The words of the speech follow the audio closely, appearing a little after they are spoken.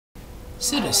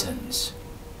Citizens.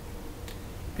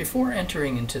 Before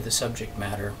entering into the subject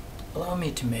matter, allow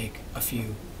me to make a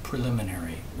few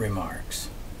preliminary remarks.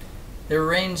 There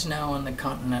reigns now on the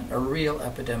continent a real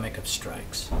epidemic of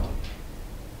strikes,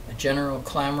 a general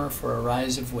clamor for a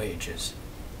rise of wages.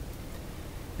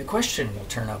 The question will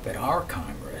turn up at our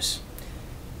Congress.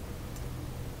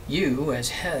 You, as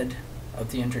head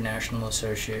of the International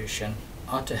Association,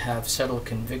 ought to have settled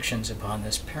convictions upon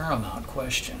this paramount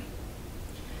question.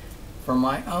 For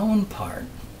my own part,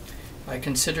 I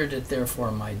considered it therefore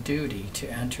my duty to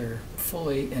enter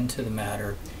fully into the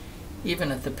matter,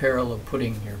 even at the peril of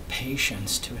putting your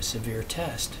patience to a severe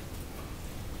test.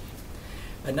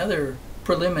 Another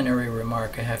preliminary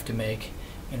remark I have to make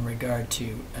in regard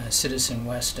to Citizen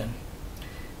Weston.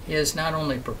 He has not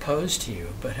only proposed to you,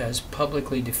 but has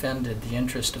publicly defended the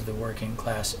interest of the working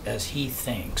class as he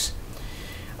thinks,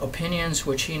 opinions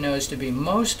which he knows to be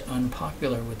most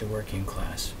unpopular with the working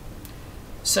class.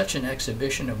 Such an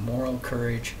exhibition of moral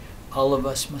courage all of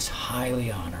us must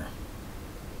highly honor.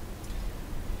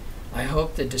 I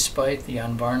hope that despite the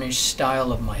unvarnished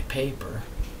style of my paper,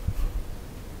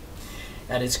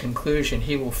 at its conclusion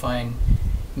he will find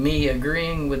me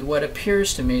agreeing with what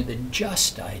appears to me the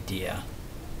just idea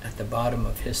at the bottom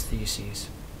of his theses,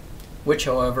 which,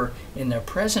 however, in their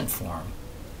present form,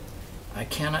 I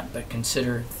cannot but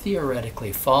consider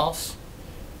theoretically false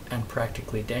and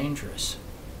practically dangerous.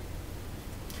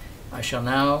 I shall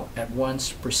now at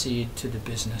once proceed to the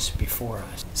business before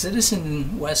us.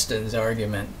 Citizen Weston's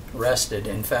argument rested,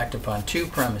 in fact, upon two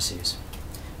premises.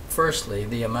 Firstly,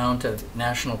 the amount of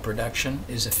national production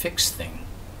is a fixed thing,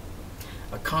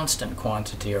 a constant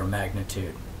quantity or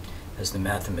magnitude, as the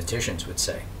mathematicians would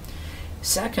say.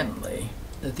 Secondly,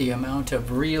 that the amount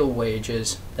of real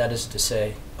wages, that is to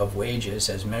say, of wages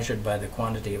as measured by the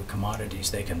quantity of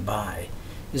commodities they can buy,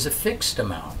 is a fixed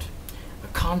amount, a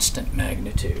constant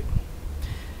magnitude.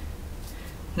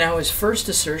 Now, his first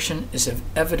assertion is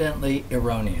evidently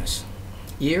erroneous.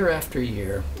 Year after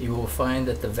year, you will find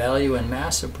that the value and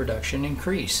mass of production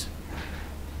increase,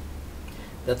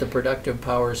 that the productive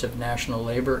powers of national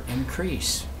labor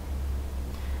increase,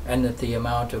 and that the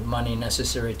amount of money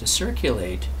necessary to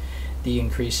circulate the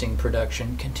increasing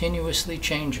production continuously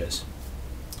changes.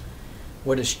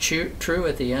 What is true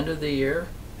at the end of the year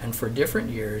and for different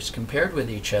years compared with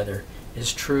each other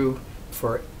is true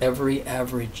for every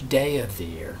average day of the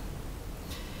year.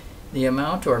 The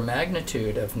amount or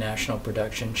magnitude of national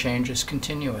production changes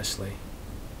continuously.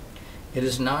 It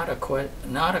is not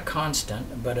a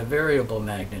constant, but a variable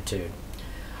magnitude,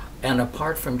 and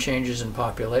apart from changes in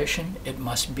population, it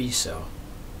must be so.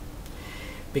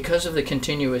 Because of the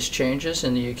continuous changes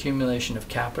in the accumulation of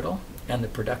capital and the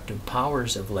productive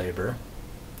powers of labor,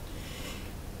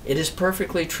 it is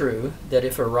perfectly true that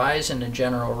if a rise in the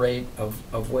general rate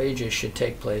of wages should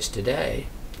take place today,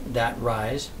 that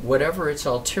rise, whatever its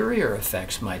ulterior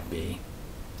effects might be,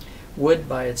 would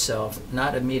by itself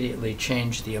not immediately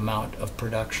change the amount of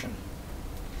production.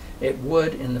 It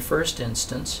would, in the first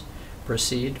instance,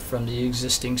 proceed from the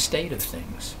existing state of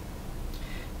things.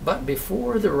 But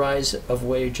before the rise of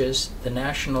wages, the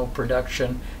national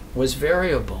production was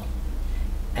variable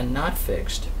and not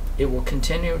fixed. It will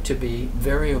continue to be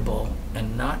variable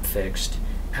and not fixed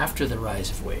after the rise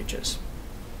of wages.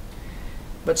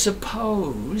 But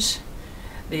suppose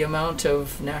the amount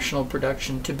of national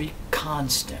production to be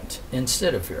constant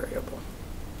instead of variable.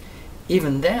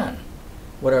 Even then,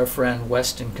 what our friend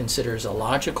Weston considers a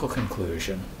logical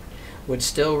conclusion would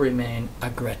still remain a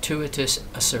gratuitous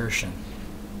assertion.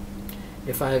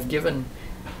 If I have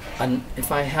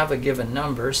a given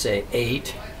number, say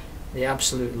 8, the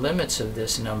absolute limits of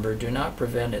this number do not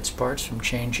prevent its parts from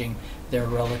changing their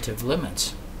relative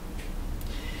limits.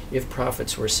 If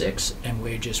profits were 6 and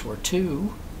wages were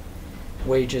 2,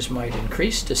 wages might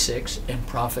increase to 6 and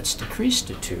profits decrease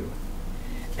to 2,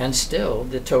 and still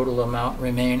the total amount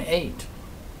remain 8.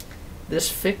 The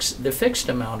fixed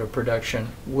amount of production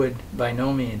would by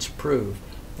no means prove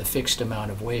the fixed amount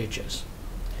of wages.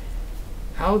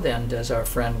 How then does our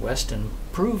friend Weston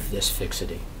prove this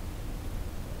fixity?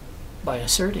 By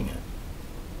asserting it.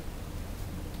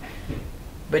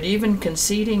 But even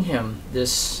conceding him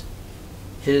his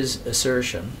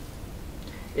assertion,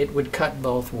 it would cut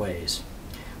both ways,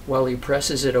 while he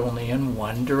presses it only in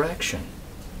one direction.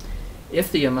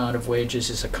 If the amount of wages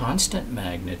is a constant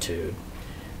magnitude,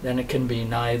 then it can be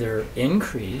neither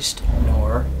increased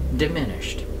nor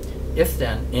diminished. If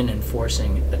then, in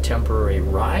enforcing a temporary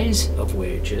rise of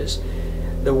wages,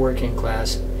 the working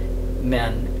class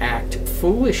men act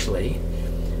foolishly,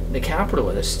 the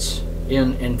capitalists,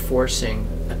 in enforcing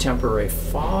a temporary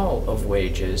fall of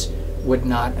wages, would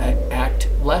not act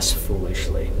less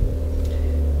foolishly.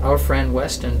 Our friend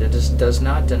Weston does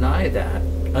not deny that,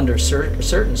 under certain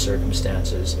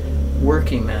circumstances,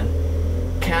 working men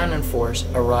can enforce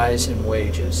a rise in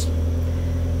wages.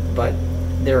 But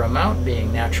their amount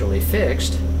being naturally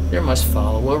fixed, there must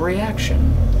follow a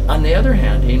reaction. On the other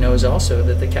hand, he knows also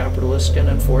that the capitalists can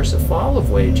enforce a fall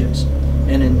of wages,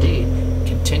 and indeed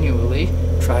continually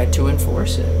try to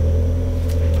enforce it.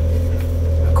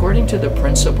 According to the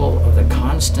principle of the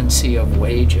constancy of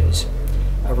wages,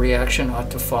 a reaction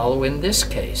ought to follow in this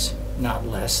case, not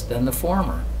less than the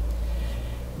former.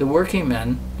 The working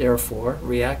men, therefore,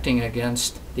 reacting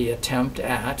against the attempt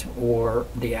at or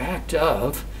the act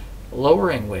of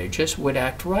lowering wages, would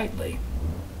act rightly.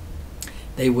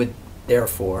 They would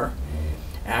therefore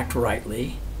act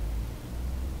rightly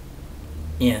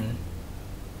in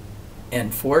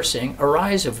enforcing a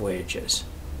rise of wages,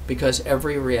 because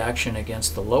every reaction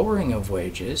against the lowering of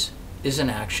wages is an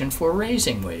action for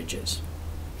raising wages.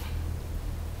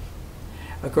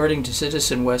 According to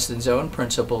Citizen Weston's own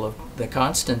principle of the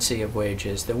constancy of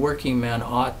wages, the working men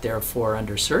ought therefore,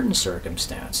 under certain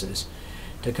circumstances,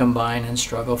 to combine and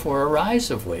struggle for a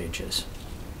rise of wages.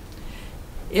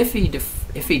 If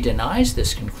he denies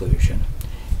this conclusion,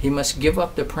 he must give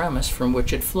up the premise from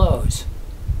which it flows.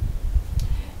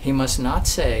 He must not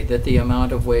say that the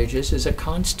amount of wages is a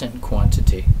constant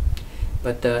quantity,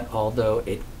 but that although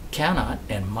it cannot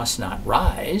and must not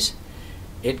rise,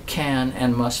 it can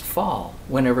and must fall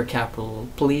whenever capital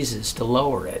pleases to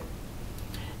lower it.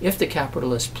 If the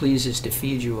capitalist pleases to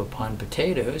feed you upon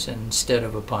potatoes instead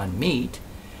of upon meat,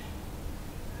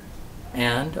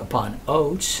 and upon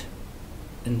oats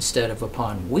instead of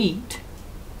upon wheat,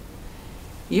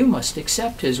 you must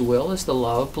accept his will as the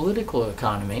law of political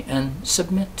economy and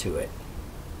submit to it.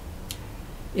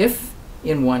 If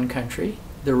in one country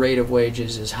the rate of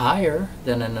wages is higher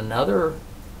than in another,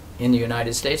 in the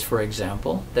United States, for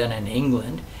example, than in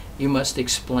England, you must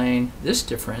explain this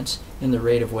difference in the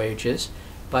rate of wages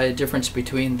by a difference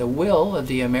between the will of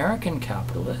the American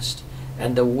capitalist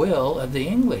and the will of the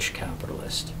English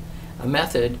capitalist, a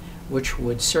method which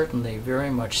would certainly very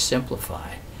much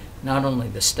simplify not only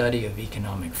the study of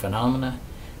economic phenomena,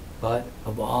 but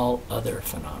of all other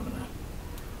phenomena.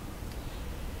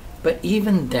 But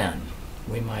even then,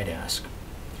 we might ask,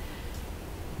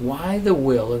 why the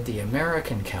will of the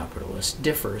American capitalist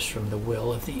differs from the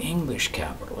will of the English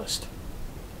capitalist?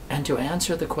 And to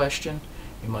answer the question,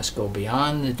 we must go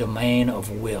beyond the domain of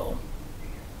will.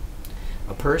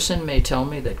 A person may tell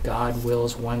me that God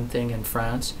wills one thing in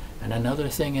France and another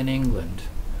thing in England.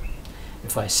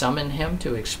 If I summon him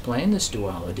to explain this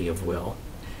duality of will,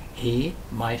 he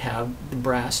might have the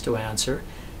brass to answer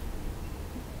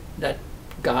that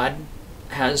God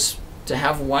has to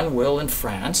have one will in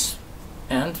France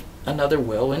and another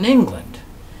will in England.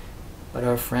 But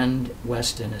our friend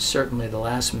Weston is certainly the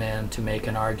last man to make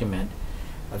an argument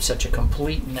of such a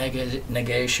complete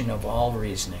negation of all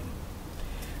reasoning.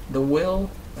 The will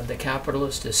of the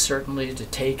capitalist is certainly to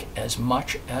take as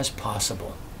much as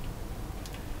possible.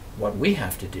 What we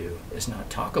have to do is not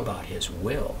talk about his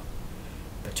will,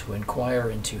 but to inquire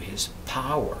into his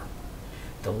power,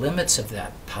 the limits of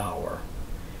that power,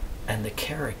 and the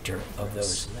character of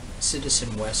those limits.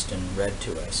 Citizen Weston read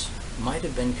to us might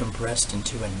have been compressed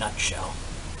into a nutshell.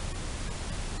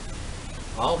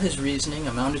 All his reasoning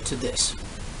amounted to this: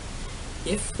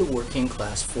 if the working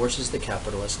class forces the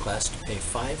capitalist class to pay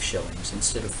 5 shillings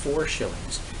instead of 4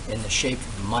 shillings in the shape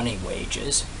of money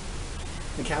wages,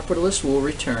 the capitalist will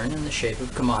return in the shape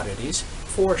of commodities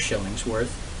 4 shillings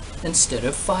worth instead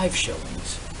of 5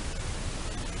 shillings.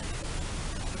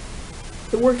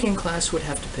 The working class would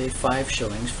have to pay 5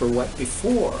 shillings for what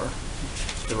before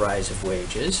the rise of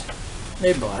wages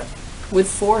they bought with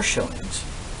 4 shillings.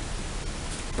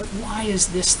 But why is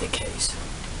this the case?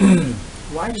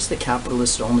 Why does the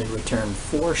capitalist only return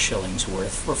 4 shillings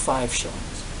worth for 5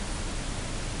 shillings?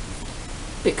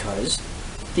 Because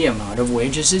the amount of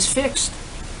wages is fixed.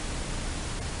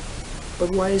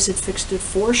 But why is it fixed at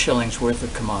 4 shillings worth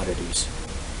of commodities?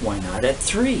 Why not at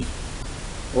 3,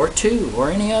 or 2, or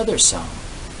any other sum?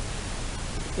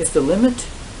 If the limit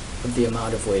of the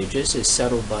amount of wages is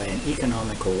settled by an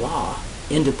economical law,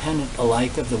 independent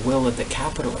alike of the will of the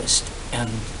capitalist and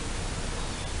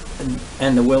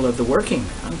the will of the working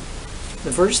man,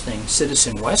 the first thing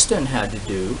Citizen Weston had to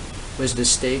do was to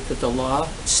state that the law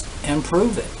and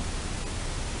prove it.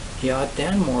 He ought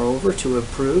then, moreover, to have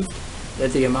proved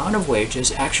that the amount of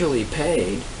wages actually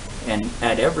paid and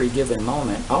at every given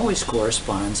moment always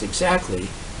corresponds exactly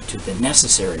to the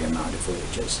necessary amount of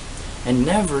wages and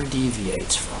never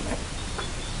deviates from it.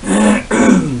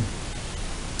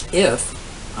 If,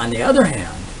 On the other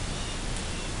hand,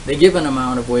 the given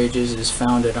amount of wages is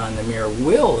founded on the mere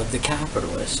will of the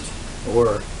capitalist,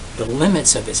 or the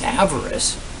limits of his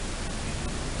avarice.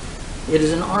 It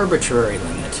is an arbitrary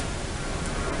limit.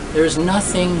 There is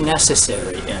nothing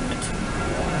necessary in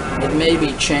it. It may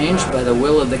be changed by the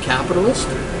will of the capitalist,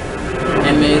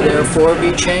 and may therefore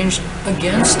be changed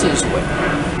against his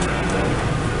will.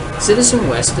 Citizen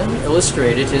Weston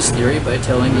illustrated his theory by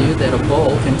telling you that a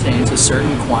bowl contains a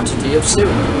certain quantity of soup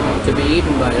to be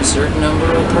eaten by a certain number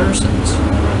of persons.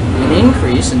 An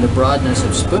increase in the broadness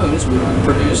of spoons would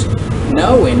produce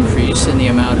no increase in the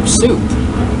amount of soup.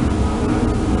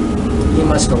 You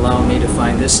must allow me to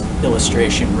find this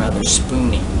illustration rather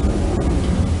spoony.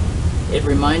 It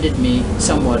reminded me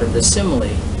somewhat of the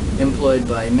simile employed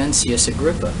by Mencius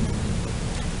Agrippa.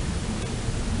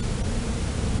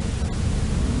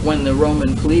 When the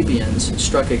Roman plebeians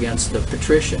struck against the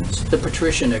patricians, the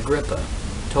patrician Agrippa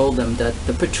told them that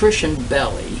the patrician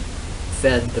belly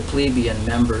fed the plebeian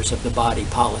members of the body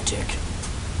politic.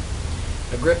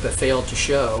 Agrippa failed to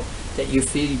show that you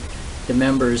feed the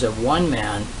members of one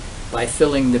man by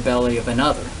filling the belly of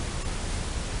another.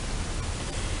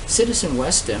 Citizen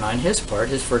Weston, on his part,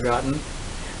 has forgotten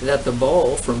that the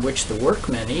bowl from which the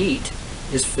workmen eat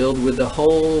is filled with the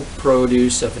whole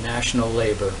produce of national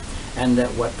labor, and that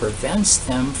what prevents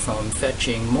them from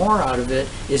fetching more out of it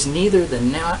is neither the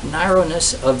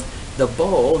narrowness of the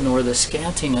bowl nor the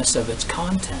scantiness of its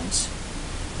contents,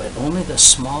 but only the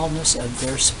smallness of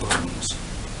their spoons.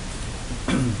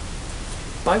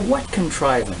 By what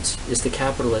contrivance is the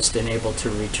capitalist enabled to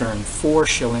return 4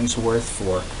 shillings worth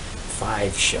for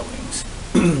 5 shillings?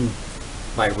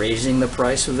 By raising the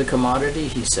price of the commodity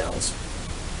he sells.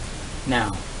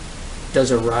 Now, does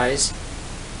a rise,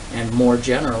 and more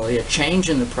generally a change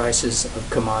in the prices of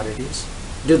commodities,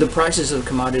 do the prices of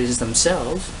commodities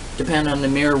themselves depend on the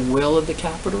mere will of the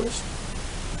capitalist?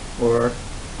 Or,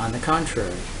 on the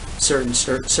contrary, certain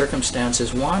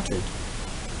circumstances wanted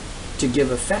to give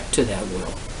effect to that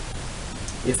will?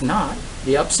 If not,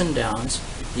 the ups and downs,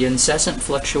 the incessant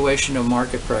fluctuation of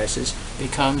market prices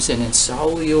becomes an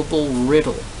insoluble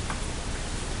riddle.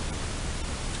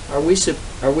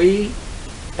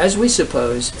 As we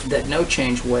suppose that no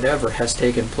change whatever has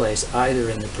taken place either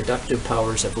in the productive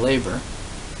powers of labor,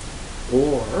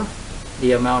 or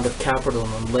the amount of capital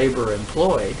and labor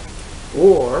employed,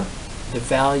 or the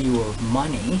value of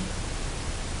money,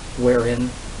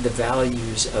 wherein the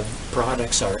values of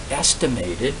products are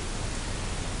estimated,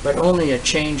 but only a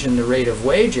change in the rate of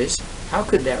wages, how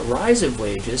could that rise of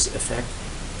wages affect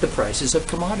the prices of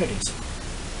commodities?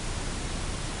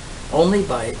 Only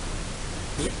by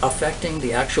affecting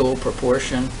the actual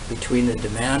proportion between the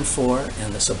demand for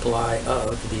and the supply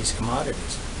of these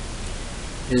commodities.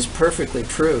 It is perfectly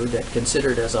true that,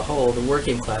 considered as a whole, the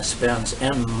working class spends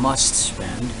and must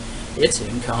spend its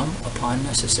income upon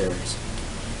necessaries.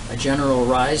 A general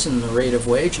rise in the rate of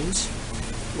wages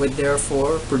would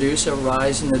therefore produce a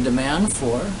rise in the demand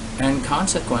for, and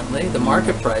consequently, the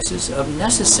market prices of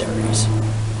necessaries.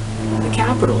 The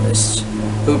capitalists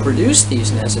who produce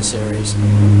these necessaries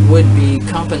would be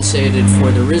compensated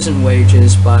for the risen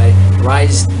wages by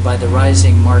the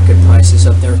rising market prices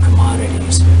of their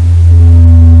commodities.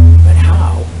 But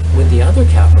how would the other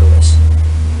capitalists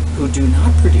who do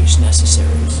not produce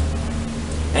necessaries?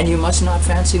 And you must not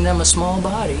fancy them a small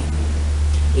body,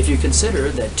 if you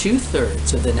consider that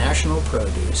 2/3 of the national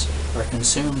produce are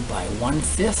consumed by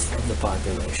 1/5 of the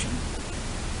population.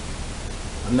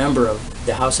 A member of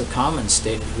the House of Commons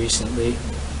stated recently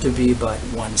to be but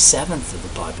 1/7 of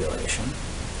the population.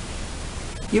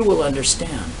 You will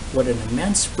understand what an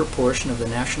immense proportion of the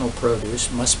national produce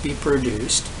must be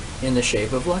produced in the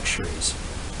shape of luxuries,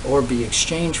 or be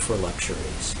exchanged for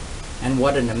luxuries, and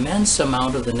what an immense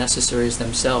amount of the necessaries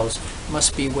themselves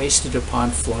must be wasted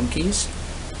upon flunkies,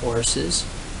 horses,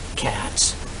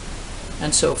 cats,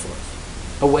 and so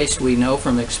forth. A waste we know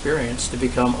from experience to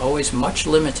become always much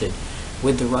limited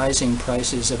with the rising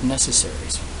prices of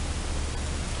necessaries.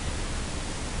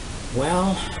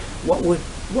 Well, what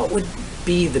would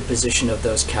be the position of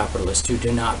those capitalists who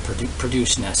do not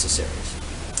produce necessaries?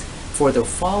 For the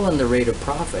fall in the rate of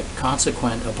profit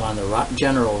consequent upon the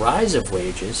general rise of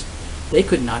wages, they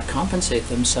could not compensate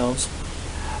themselves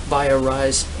by a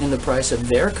rise in the price of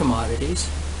their commodities,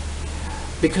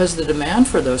 because the demand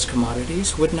for those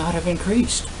commodities would not have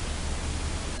increased.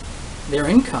 Their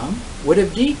income would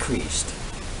have decreased,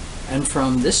 and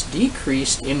from this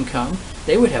decreased income,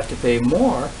 they would have to pay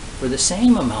more for the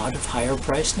same amount of higher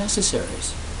priced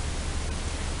necessaries.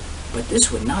 But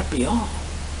this would not be all.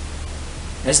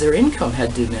 As their income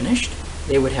had diminished,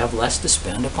 they would have less to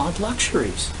spend upon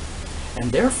luxuries,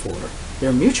 and therefore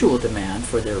their mutual demand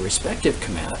for their respective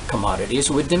commodities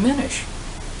would diminish.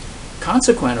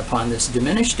 Consequent upon this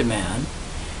diminished demand,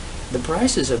 the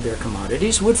prices of their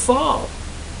commodities would fall.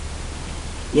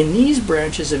 In these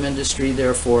branches of industry,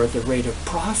 therefore, the rate of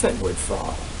profit would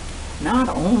fall, not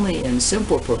only in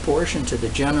simple proportion to the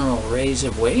general raise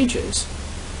of wages,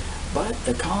 but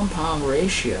the compound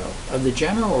ratio of the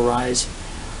general rise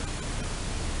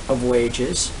of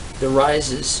wages, the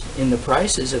rises in the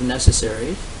prices of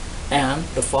necessaries, and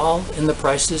the fall in the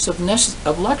prices of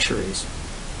luxuries.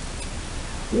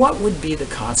 What would be the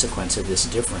consequence of this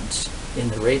difference in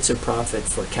the rates of profit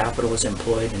for capitals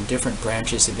employed in different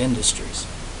branches of industries?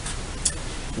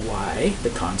 Why, the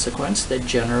consequence that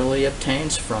generally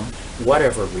obtains from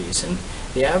whatever reason,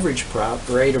 the average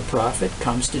rate of profit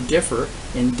comes to differ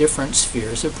in different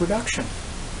spheres of production.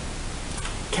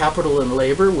 Capital and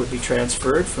labor would be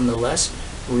transferred from the less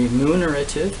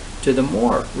remunerative to the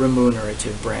more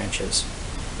remunerative branches.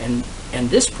 And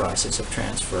this process of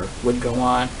transfer would go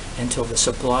on until the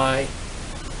supply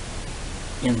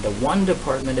in the one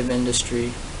department of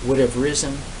industry would have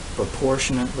risen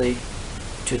proportionately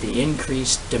to the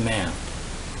increased demand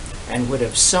and would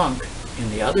have sunk in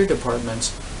the other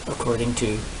departments according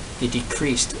to the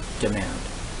decreased demand.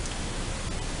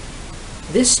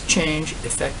 This change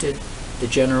affected the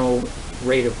general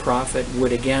rate of profit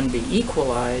would again be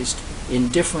equalized in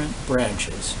different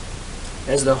branches,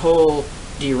 as the whole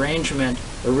derangement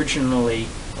originally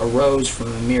arose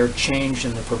from a mere change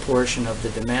in the proportion of the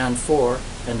demand for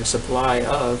and the supply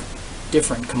of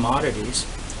different commodities.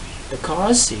 The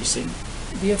cause ceasing,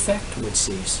 the effect would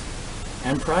cease,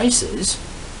 and prices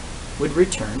would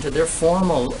return to their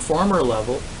former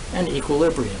level and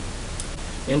equilibrium.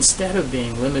 Instead of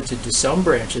being limited to some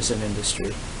branches of industry,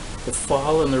 the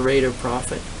fall in the rate of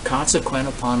profit consequent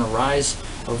upon a rise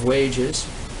of wages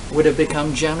would have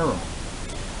become general.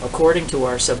 According to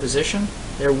our supposition,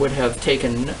 there would have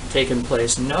taken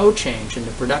place no change in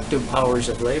the productive powers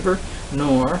of labor,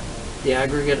 nor the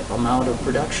aggregate amount of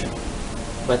production,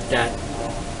 but that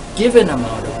given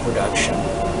amount of production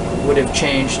would have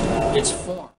changed its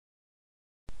form.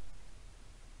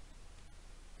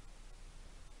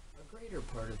 A greater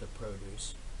part of the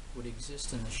produce would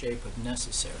exist in the shape of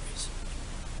necessaries,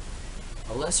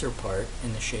 a lesser part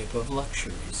in the shape of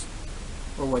luxuries,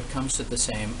 or what comes to the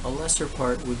same, a lesser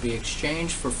part would be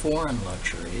exchanged for foreign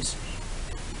luxuries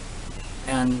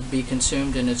and be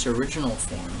consumed in its original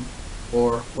form,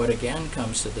 or what again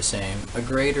comes to the same, a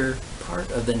greater part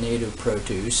of the native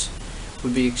produce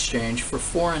would be exchanged for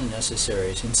foreign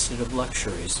necessaries instead of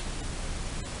luxuries.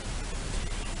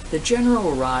 The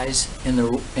general rise in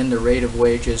the rate of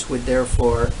wages would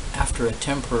therefore, after a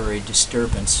temporary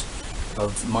disturbance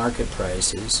of market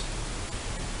prices,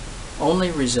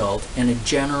 only result in a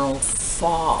general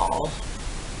fall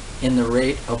in the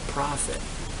rate of profit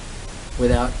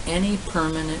without any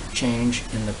permanent change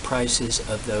in the prices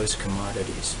of those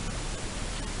commodities.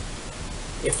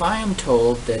 If I am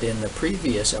told that in the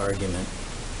previous argument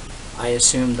I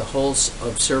assume the whole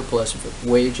of surplus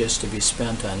wages to be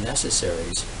spent on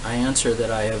necessaries, I answer that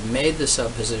I have made the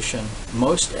supposition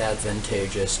most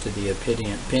advantageous to the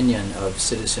opinion of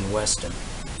Citizen Weston.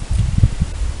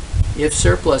 If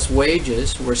surplus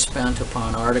wages were spent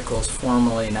upon articles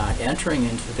formerly not entering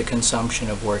into the consumption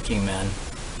of working men,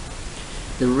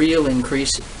 the real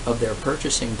increase of their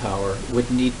purchasing power would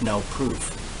need no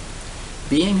proof.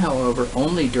 Being, however,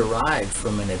 only derived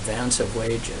from an advance of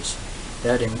wages,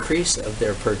 that increase of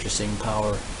their purchasing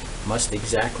power must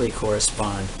exactly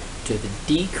correspond to the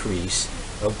decrease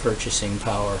of purchasing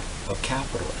power of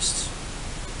capitalists.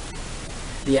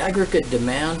 The aggregate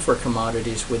demand for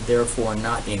commodities would therefore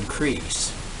not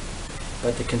increase,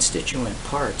 but the constituent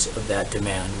parts of that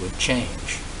demand would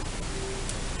change.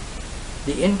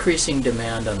 The increasing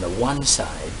demand on the one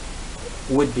side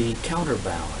would be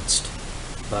counterbalanced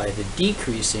by the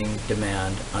decreasing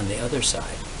demand on the other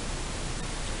side.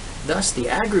 Thus, the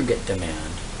aggregate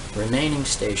demand remaining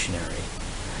stationary,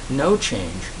 no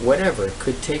change whatever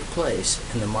could take place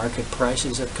in the market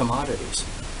prices of commodities.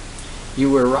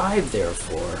 You arrive,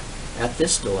 therefore, at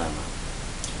this dilemma.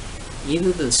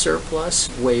 Either the surplus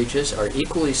wages are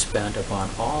equally spent upon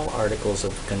all articles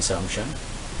of consumption,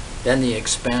 then the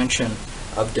expansion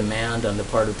of demand on the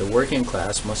part of the working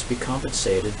class must be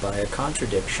compensated by a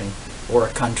contradiction or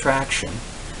a contraction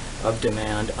of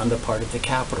demand on the part of the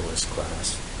capitalist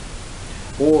class.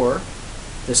 Or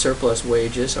the surplus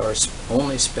wages are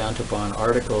only spent upon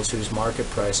articles whose market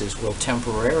prices will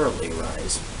temporarily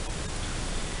rise.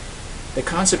 The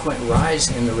consequent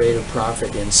rise in the rate of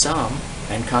profit in some,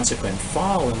 and consequent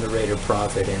fall in the rate of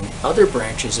profit in other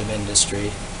branches of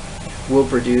industry, will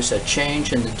produce a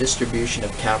change in the distribution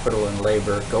of capital and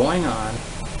labor going on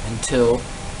until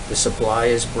the supply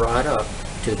is brought up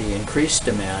to the increased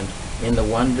demand in the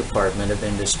one department of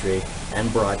industry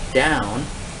and brought down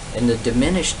in the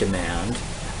diminished demand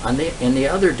in the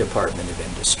other department of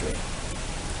industry.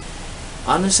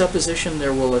 On the supposition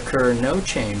there will occur no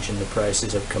change in the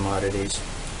prices of commodities.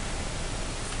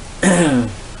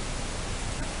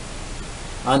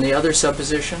 On the other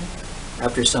supposition,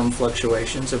 after some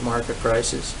fluctuations of market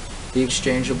prices, the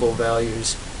exchangeable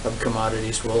values of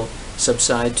commodities will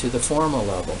subside to the former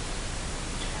level.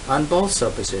 On both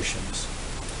suppositions,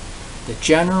 the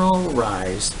general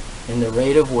rise in the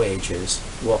rate of wages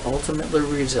will ultimately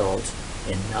result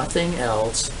in nothing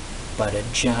else but a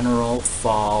general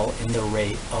fall in the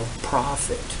rate of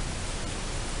profit.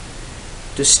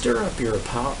 To stir up your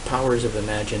powers of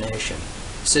imagination,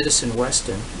 Citizen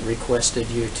Weston requested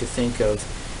you to think of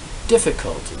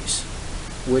difficulties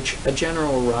which a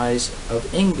general rise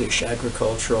of English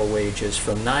agricultural wages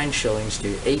from 9 shillings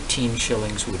to 18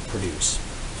 shillings would produce.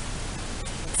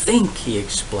 Think, he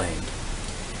explained,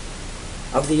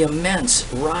 of the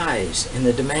immense rise in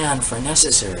the demand for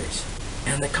necessaries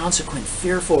and the consequent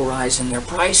fearful rise in their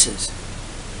prices.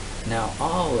 Now,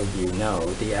 all of you know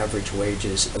the average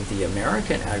wages of the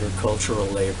American agricultural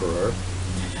laborer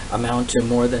amount to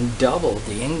more than double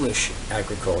the English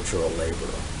agricultural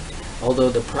laborer, although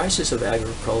the prices of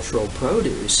agricultural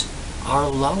produce are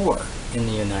lower in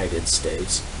the United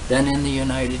States than in the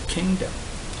United Kingdom,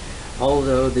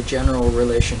 although the general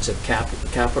relations of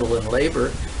capital and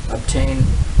labor obtained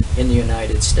in the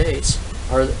United States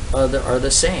are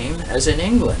the same as in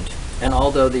England, and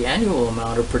although the annual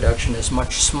amount of production is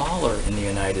much smaller in the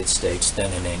United States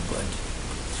than in England.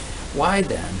 Why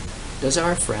then does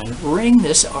our friend ring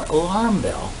this alarm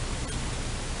bell?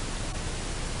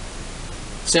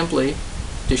 Simply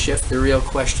to shift the real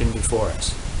question before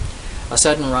us. A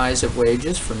sudden rise of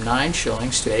wages from 9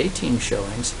 shillings to 18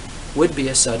 shillings would be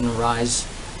a sudden rise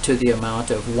to the amount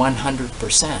of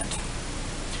 100%.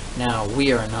 Now,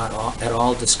 we are not at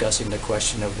all discussing the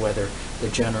question of whether the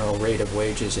general rate of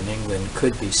wages in England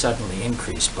could be suddenly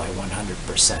increased by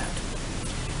 100%.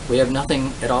 We have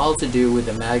nothing at all to do with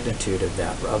the magnitude of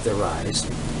the rise,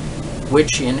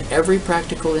 which in every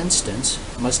practical instance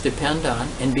must depend on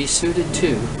and be suited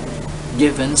to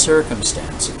given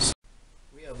circumstances.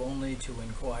 We have only to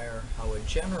inquire how a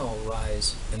general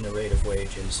rise in the rate of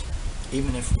wages,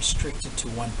 even if restricted to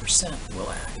 1%,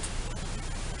 will act.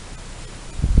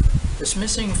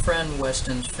 Dismissing friend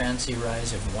Weston's fancy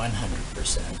rise of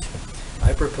 100%,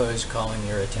 I propose calling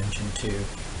your attention to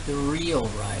the real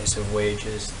rise of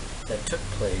wages that took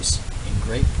place in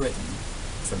Great Britain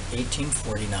from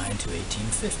 1849 to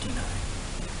 1859.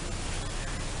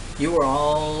 You are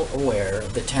all aware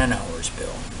of the 10 hours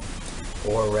bill,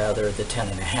 or rather the 10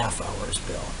 and a half hours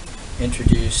bill,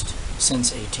 introduced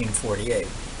since 1848.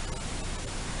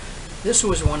 This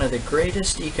was one of the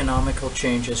greatest economical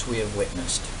changes we have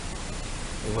witnessed.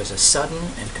 It was a sudden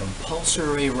and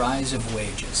compulsory rise of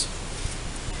wages,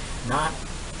 not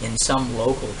in some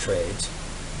local trades,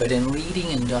 but in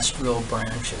leading industrial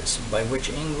branches by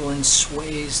which England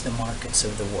sways the markets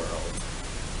of the world.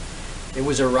 It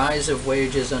was a rise of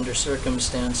wages under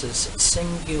circumstances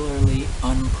singularly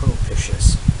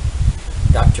unpropitious.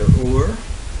 Dr. Uhr,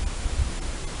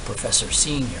 Professor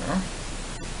Senior,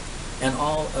 and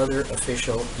all other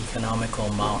official economical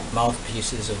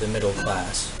mouthpieces of the middle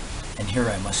class, and here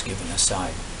I must give an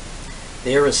aside.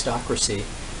 The aristocracy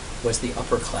was the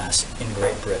upper class in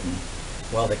Great Britain,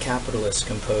 while the capitalists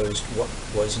composed what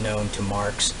was known to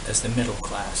Marx as the middle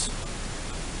class.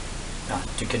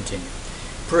 To continue.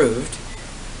 Proved,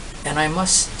 and I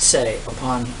must say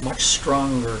upon much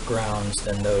stronger grounds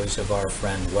than those of our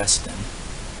friend Weston,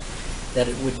 that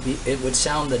it would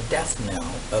sound the death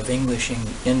knell of English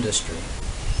industry.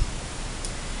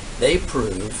 They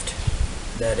proved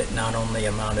that it not only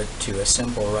amounted to a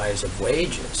simple rise of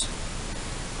wages,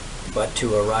 but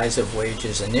to a rise of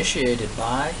wages initiated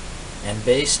by and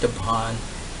based upon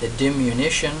the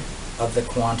diminution of the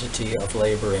quantity of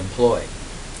labor employed.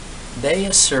 They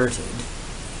asserted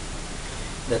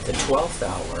that the 12th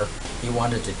hour he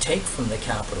wanted to take from the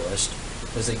capitalist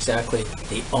was exactly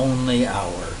the only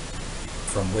hour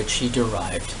from which he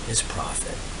derived his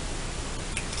profit.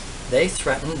 They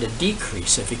threatened a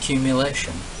decrease of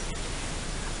accumulation,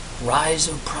 rise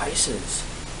of prices,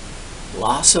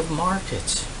 loss of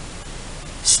markets,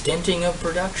 stinting of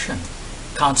production,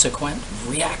 consequent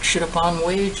reaction upon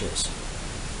wages,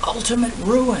 ultimate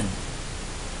ruin.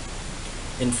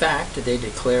 In fact, they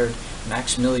declared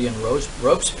Maximilian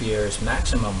Robespierre's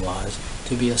maximum laws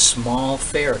to be a small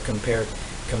fare compared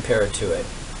to it.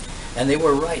 And they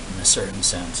were right in a certain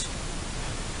sense.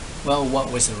 Well,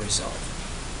 what was the result?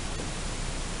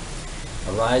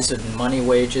 A rise in money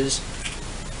wages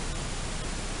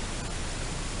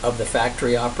of the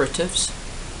factory operatives,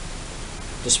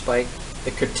 despite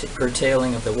the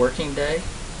curtailing of the working day,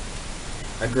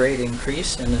 a great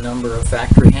increase in the number of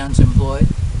factory hands employed,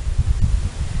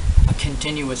 a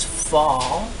continuous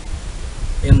fall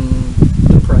in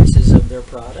the prices of their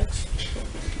products,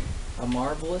 a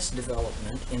marvelous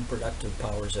development in productive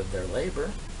powers of their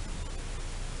labor,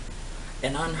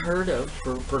 an unheard of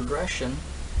progression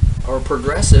or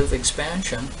progressive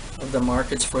expansion of the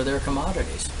markets for their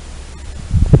commodities.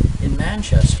 In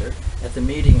Manchester, at the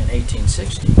meeting in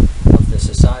 1860 of the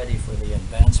Society for the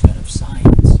Advancement of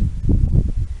Science,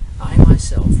 I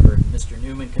myself heard Mr.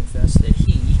 Newman confess that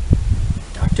he,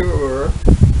 Dr. Ure,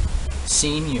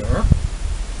 Sr.,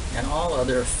 and all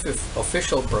other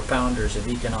official propounders of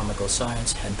economical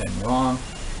science had been wrong,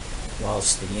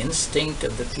 whilst the instinct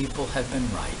of the people had been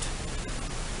right.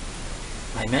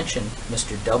 I mention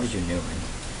Mr. W. Newman,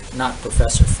 not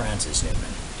Professor Francis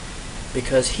Newman,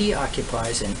 because he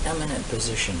occupies an eminent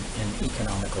position in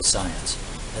economical science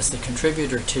as the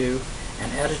contributor to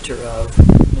and editor of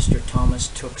Mr. Thomas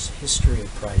Tooke's History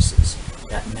of Prices,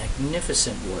 that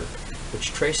magnificent work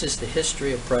which traces the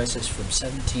history of prices from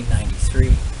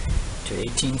 1793 to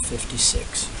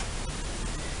 1856.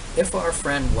 If our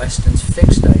friend Weston's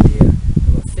fixed idea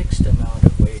of a fixed amount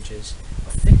of wages, a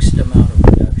fixed amount of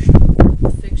production,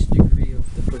 a fixed degree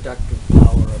of the productive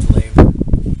power of labor,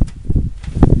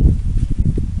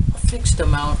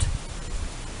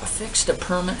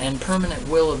 a permanent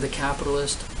will of the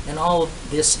capitalist, and all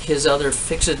of this, his other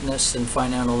fixedness and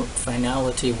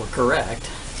finality were correct,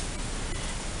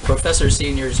 Professor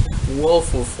Senior's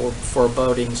woeful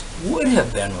forebodings would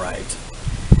have been right.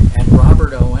 And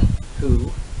Robert Owen,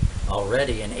 who,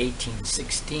 already in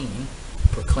 1816,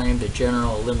 proclaimed a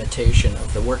general limitation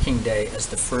of the working day as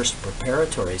the first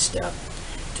preparatory step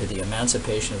to the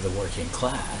emancipation of the working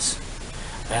class,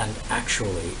 and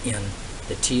actually in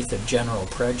the teeth of general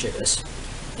prejudice,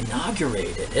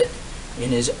 inaugurated it in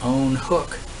his own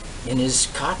hook in his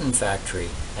cotton factory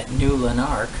at New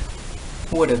Lanark,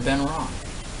 would have been wrong.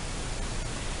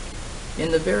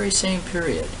 In the very same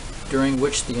period during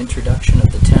which the introduction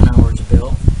of the 10 hours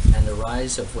bill and the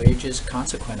rise of wages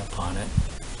consequent upon it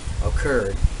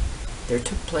occurred, there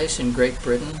took place in Great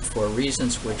Britain, for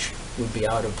reasons which would be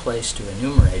out of place to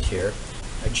enumerate here,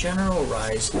 a general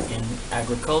rise in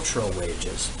agricultural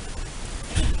wages.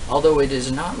 Although it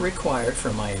is not required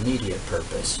for my immediate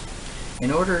purpose,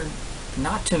 in order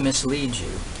not to mislead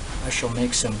you, I shall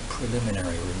make some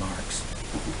preliminary remarks.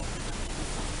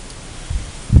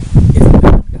 If a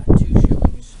man got 2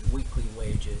 shillings weekly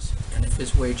wages, and if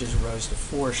his wages rose to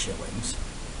 4 shillings,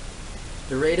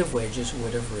 the rate of wages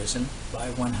would have risen by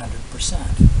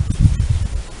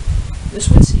 100%. This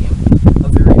would seem a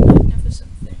very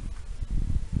magnificent thing,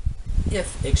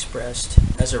 if expressed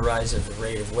as a rise of the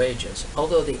rate of wages,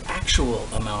 although the actual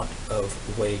amount of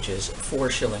wages, 4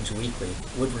 shillings weekly,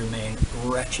 would remain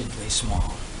wretchedly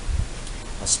small,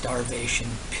 a starvation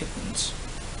pittance.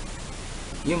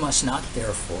 You must not,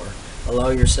 therefore, allow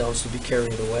yourselves to be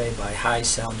carried away by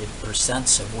high-sounded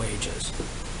percents of wages.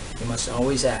 You must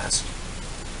always ask,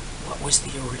 what was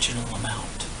the original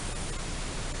amount?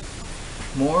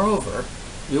 Moreover,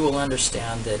 you will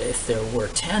understand that if there were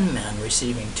 10 men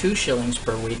receiving 2 shillings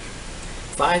per week,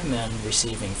 5 men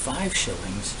receiving 5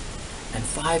 shillings, and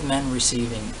 5 men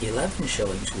receiving 11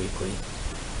 shillings weekly,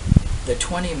 the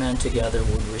 20 men together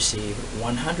would receive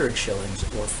 100 shillings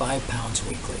or 5 pounds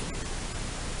weekly.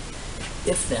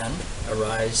 If then a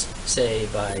rise, say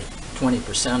by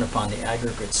 20% upon the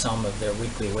aggregate sum of their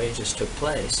weekly wages took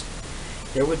place,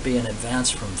 there would be an advance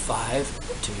from 5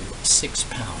 to 6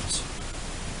 pounds.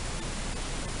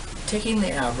 Taking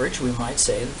the average, we might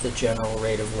say that the general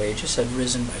rate of wages had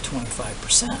risen by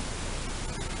 25%,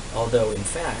 although in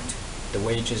fact the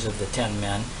wages of the 10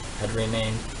 men had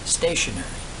remained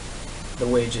stationary. The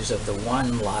wages of the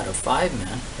one lot of 5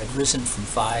 men had risen from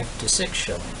 5 to 6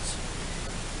 shillings,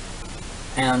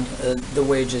 and the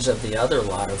wages of the other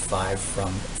lot of 5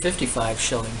 from 55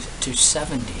 shillings to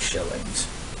 70 shillings.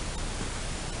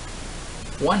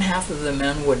 One half of the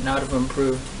men would not have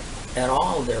improved at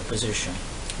all their position.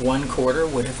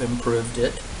 1/4 would have improved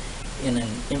it in an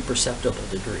imperceptible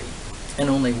degree, and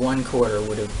only 1/4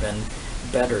 would have been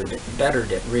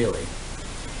bettered it really.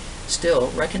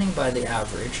 Still, reckoning by the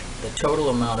average, the total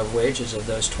amount of wages of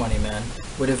those 20 men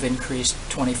would have increased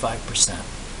 25%.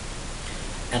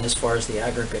 And as far as the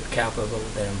aggregate capital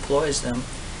that employs them,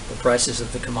 the prices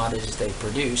of the commodities they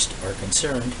produced are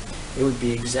concerned, it would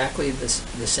be exactly the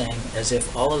same as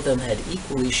if all of them had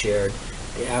equally shared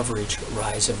the average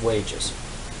rise of wages.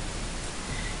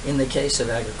 In the case of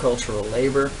agricultural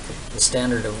labor, the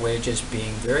standard of wages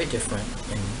being very different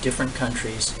in different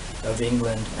countries of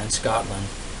England and Scotland,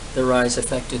 the rise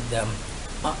affected them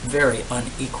very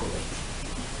unequally.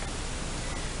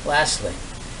 Lastly,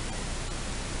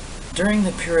 during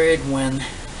the period when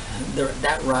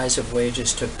that rise of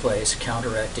wages took place,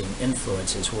 counteracting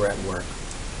influences were at work,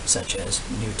 such as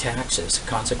new taxes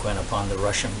consequent upon the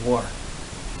Russian war,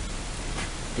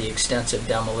 the extensive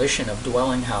demolition of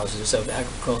dwelling houses of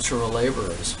agricultural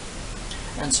laborers,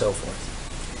 and so forth.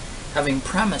 Having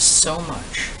premised so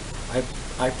much,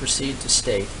 I proceed to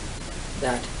state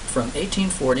that from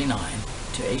 1849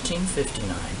 to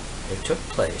 1859, there took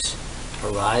place a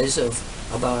rise of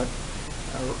about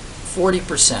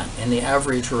 40% in the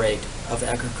average rate of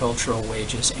agricultural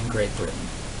wages in Great Britain.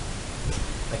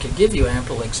 I could give you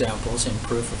ample examples in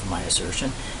proof of my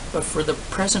assertion, but for the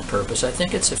present purpose, I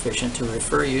think it's sufficient to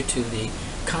refer you to the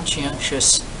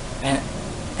conscientious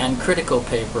and critical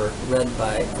paper read in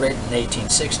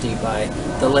 1860 by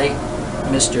the late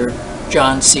Mr.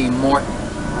 John C. Morton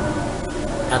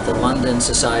at the London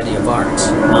Society of Arts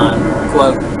on,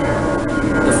 quote,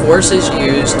 "the forces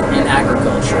used in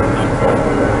agriculture," unquote.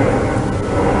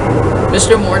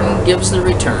 Mr. Morton gives the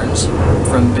returns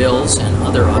from bills and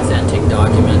other authentic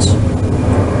documents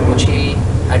which he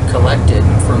had collected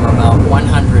from about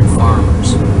 100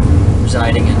 farmers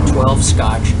residing in 12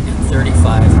 Scotch and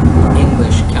 35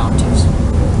 English counties.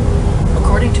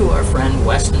 According to our friend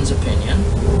Weston's opinion,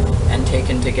 and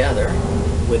taken together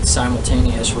with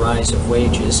simultaneous rise of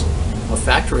wages of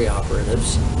factory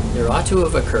operatives, there ought to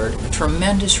have occurred a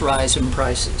tremendous rise in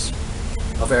prices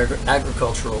of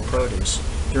agricultural produce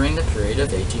during the period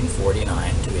of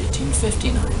 1849 to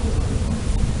 1859.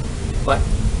 But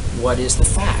what is the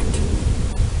fact?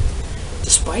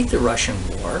 Despite the Russian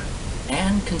war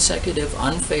and consecutive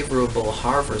unfavorable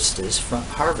harvests from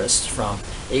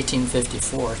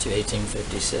 1854 to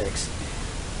 1856,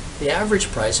 the average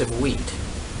price of wheat,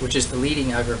 which is the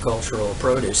leading agricultural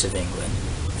produce of England,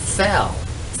 fell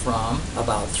from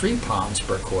about 3 pounds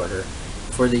per quarter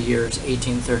for the years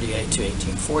 1838 to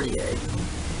 1848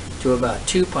 to about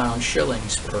 2 pounds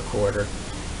shillings per quarter,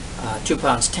 2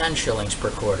 pounds 10 shillings per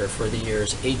quarter for the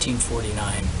years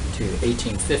 1849 to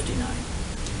 1859.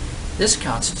 This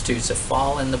constitutes a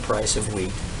fall in the price of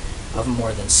wheat of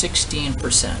more than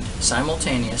 16%,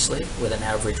 simultaneously with an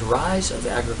average rise of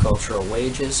agricultural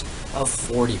wages of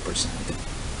 40%.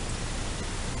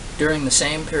 During the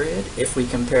same period, if we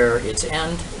compare its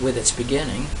end with its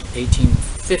beginning,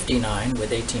 1859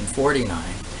 with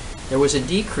 1849, there was a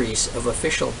decrease of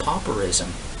official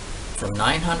pauperism from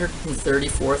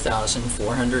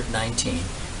 934,419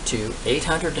 to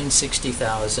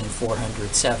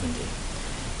 860,470,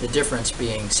 the difference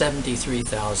being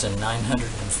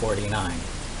 73,949,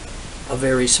 a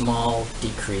very small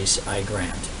decrease, I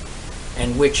grant,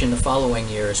 and which in the following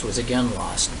years was again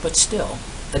lost, but still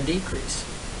a decrease.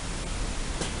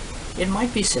 It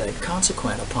might be said,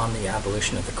 consequent upon the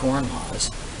abolition of the Corn Laws,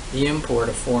 the import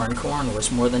of foreign corn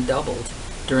was more than doubled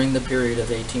during the period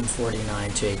of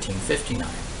 1849 to 1859,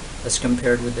 as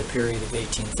compared with the period of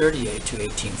 1838 to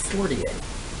 1848.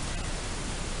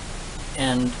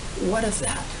 And what of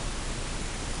that?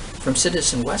 From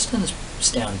Citizen Weston's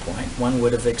standpoint, one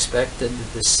would have expected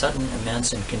that this sudden,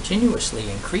 immense, and continuously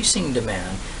increasing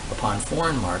demand upon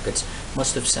foreign markets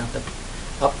must have sent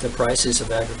up the prices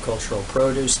of agricultural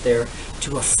produce there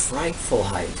to a frightful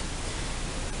height.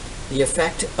 The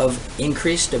effect of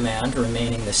increased demand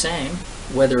remaining the same,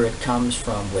 whether it comes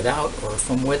from without or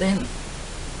from within.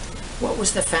 What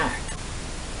was the fact?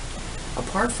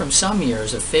 Apart from some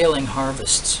years of failing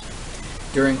harvests,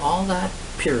 during all that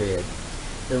period,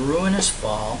 the ruinous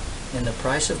fall in the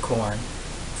price of corn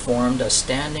formed a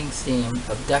standing theme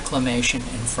of declamation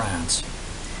in France.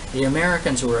 The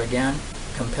Americans were again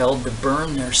compelled to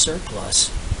burn their surplus,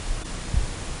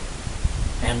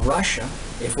 and Russia,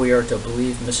 if we are to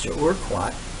believe Mr.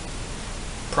 Urquhart,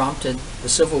 prompted the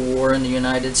Civil War in the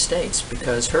United States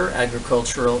because her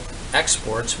agricultural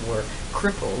exports were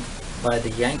crippled by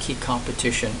the Yankee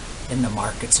competition in the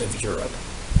markets of Europe.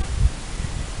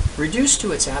 Reduced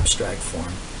to its abstract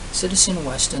form, Citizen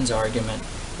Weston's argument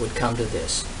would come to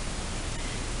this: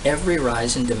 every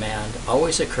rise in demand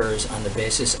always occurs on the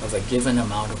basis of a given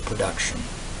amount of production.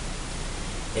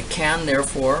 It can,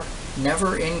 therefore,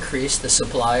 never increase the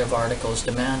supply of articles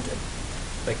demanded,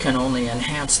 but can only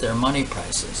enhance their money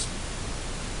prices.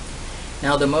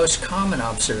 Now, the most common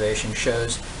observation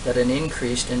shows that an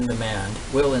increase in demand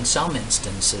will, in some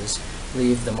instances,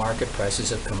 leave the market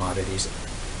prices of commodities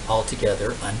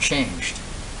altogether unchanged,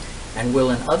 and will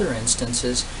in other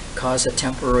instances cause a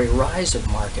temporary rise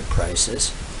of market prices,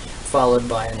 followed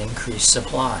by an increased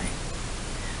supply,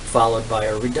 followed by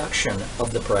a reduction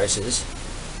of the prices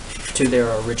to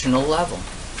their original level,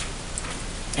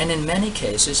 and in many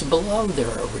cases below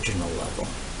their original level.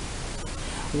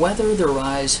 Whether the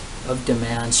rise of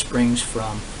demand springs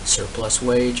from surplus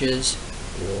wages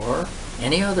or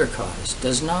any other cause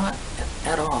does not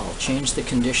at all change the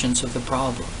conditions of the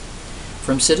problem.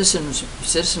 From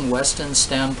Citizen Weston's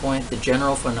standpoint, the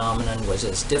general phenomenon was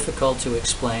as difficult to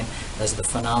explain as the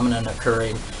phenomenon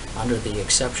occurring under the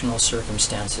exceptional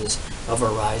circumstances of a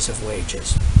rise of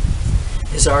wages.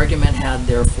 His argument had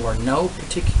therefore no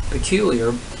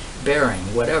peculiar bearing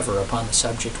whatever upon the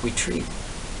subject we treat.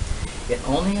 It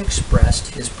only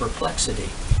expressed his perplexity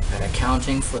at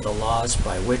accounting for the laws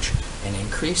by which an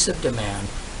increase of demand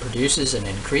produces an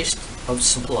increase of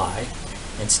supply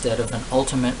instead of an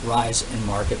ultimate rise in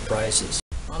market prices.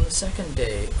 On the second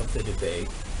day of the debate,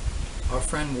 our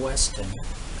friend Weston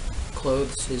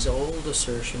clothes his old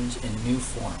assertions in new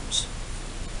forms.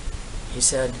 He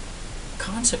said,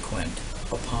 consequent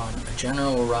upon a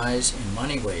general rise in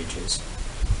money wages,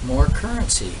 more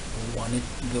currency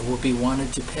will be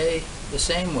wanted to pay the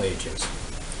same wages.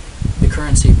 The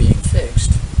currency being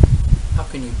fixed, how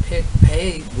can you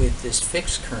pay with this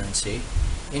fixed currency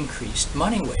increased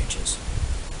money wages?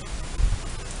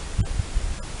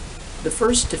 The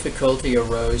first difficulty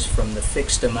arose from the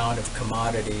fixed amount of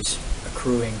commodities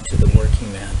accruing to the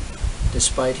working man,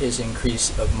 despite his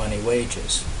increase of money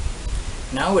wages.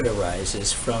 Now it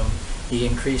arises from the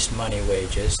increased money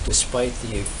wages despite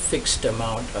the fixed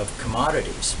amount of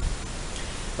commodities.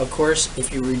 Of course,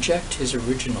 if you reject his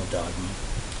original dogma,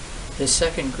 his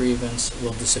second grievance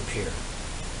will disappear.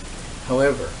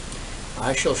 However,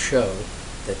 I shall show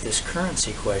that this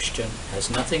currency question has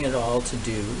nothing at all to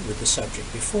do with the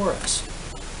subject before us.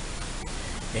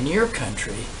 In your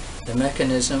country, the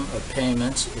mechanism of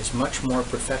payments is much more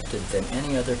perfected than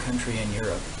any other country in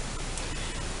Europe.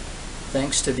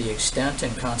 Thanks to the extent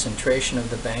and concentration of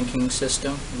the banking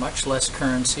system, much less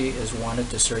currency is wanted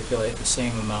to circulate the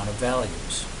same amount of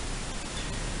values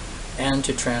and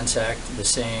to transact the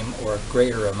same or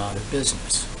greater amount of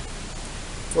business.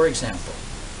 For example,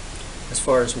 as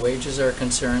far as wages are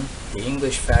concerned, the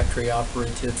English factory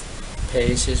operative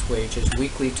pays his wages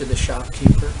weekly to the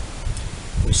shopkeeper,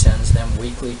 who sends them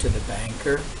weekly to the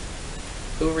banker,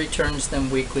 who returns them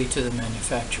weekly to the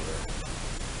manufacturer,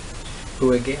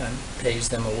 who again pays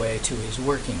them away to his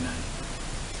workingmen,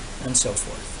 and so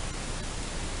forth.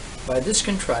 By this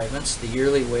contrivance, the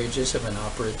yearly wages of an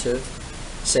operative,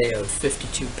 say of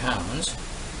 £52,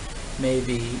 may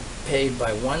be paid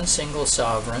by one single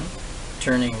sovereign,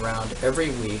 turning round every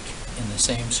week in the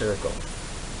same circle.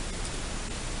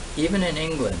 Even in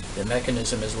England, the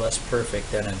mechanism is less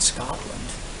perfect than in Scotland,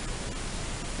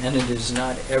 and it is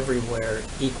not everywhere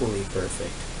equally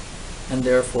perfect, and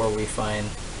therefore we find,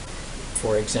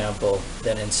 for example,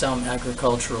 that in some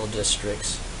agricultural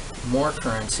districts, more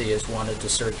currency is wanted to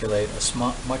circulate a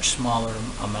much smaller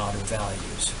amount of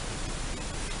values.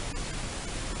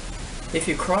 If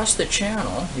you cross the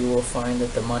Channel, you will find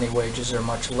that the money wages are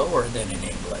much lower than in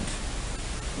England,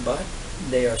 but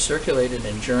they are circulated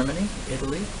in Germany,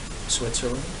 Italy,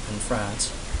 Switzerland, and France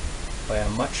by a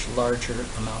much larger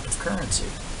amount of currency.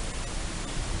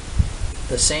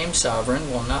 The same sovereign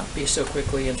will not be so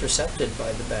quickly intercepted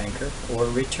by the banker or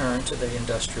returned to the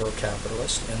industrial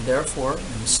capitalist, and therefore,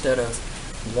 instead of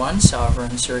one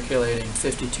sovereign circulating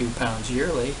 £52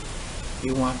 yearly,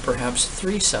 you want perhaps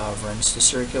 3 sovereigns to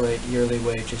circulate yearly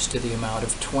wages to the amount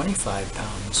of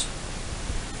 £25.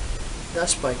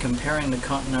 Thus, by comparing the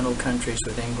continental countries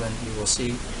with England, you will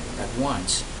see at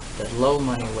once that low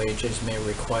money wages may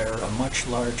require a much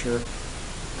larger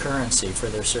currency for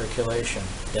their circulation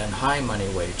than high money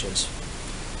wages,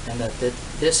 and that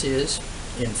this is,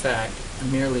 in fact,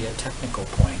 merely a technical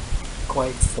point,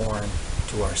 quite foreign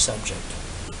to our subject.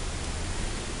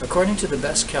 According to the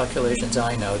best calculations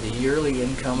I know, the yearly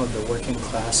income of the working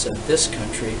class of this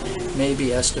country may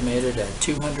be estimated at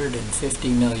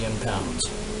 £250 million.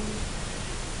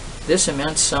 This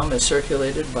immense sum is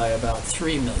circulated by about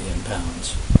 £3 million.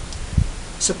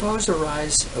 Suppose a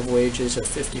rise of wages of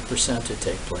 50% to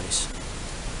take place.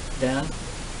 Then,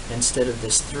 instead of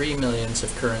this 3 millions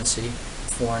of currency,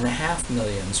 4.5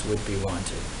 millions would be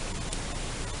wanted.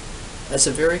 As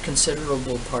a very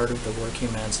considerable part of the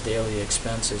working man's daily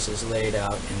expenses is laid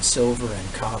out in silver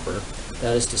and copper,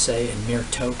 that is to say, in mere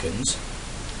tokens,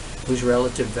 whose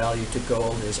relative value to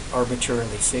gold is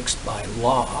arbitrarily fixed by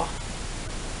law,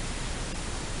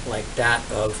 like that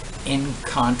of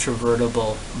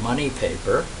incontrovertible money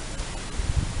paper,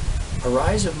 A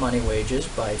rise of money wages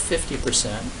by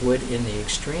 50% would, in the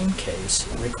extreme case,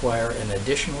 require an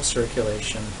additional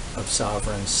circulation of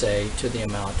sovereigns, say, to the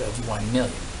amount of 1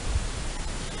 million.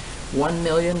 1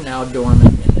 million now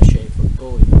dormant in the shape of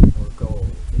bullion or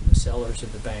gold in the cellars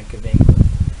of the Bank of England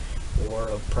or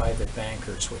of private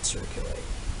bankers would circulate.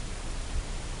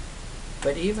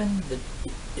 But even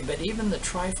the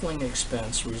trifling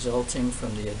expense resulting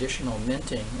from the additional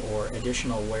minting or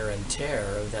additional wear and tear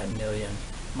of that million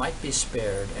might be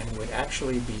spared, and would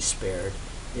actually be spared,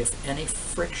 if any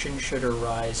friction should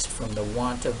arise from the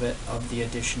want of the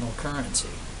additional currency.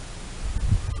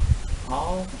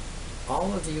 All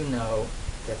of you know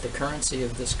that the currency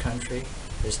of this country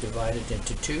is divided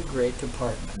into two great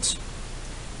departments.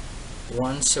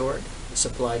 One sort,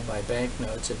 supplied by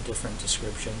banknotes of different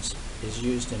descriptions, is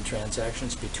used in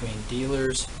transactions between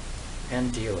dealers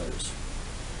and dealers,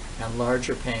 and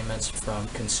larger payments from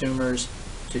consumers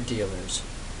to dealers,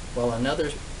 while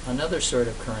another sort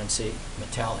of currency,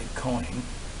 metallic coin,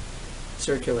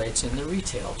 circulates in the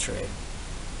retail trade.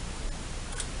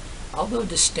 Although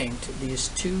distinct, these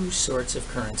two sorts of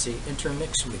currency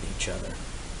intermix with each other.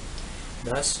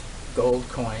 Thus, gold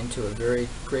coin, to a very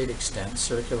great extent,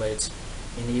 circulates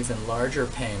in even larger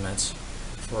payments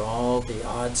for all the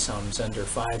odd sums under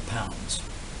 £5.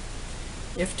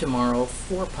 If tomorrow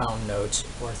 £4 notes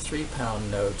or £3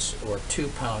 notes or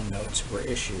 £2 notes were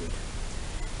issued,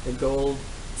 the gold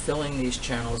filling these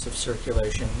channels of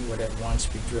circulation would at once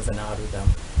be driven out of them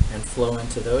and flow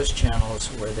into those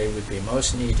channels where they would be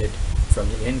most needed from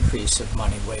the increase of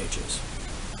money wages.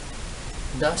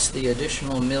 Thus, the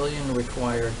additional million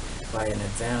required by an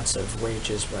advance of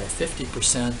wages by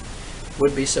 50%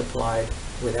 would be supplied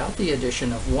without the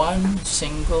addition of one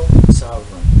single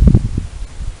sovereign.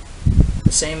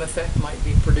 The same effect might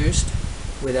be produced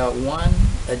without one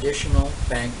additional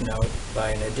banknote by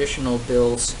an additional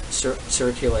bill's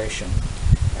circulation,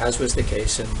 as was the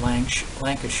case in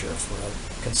Lancashire for a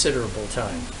considerable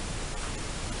time.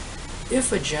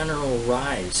 If a general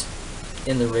rise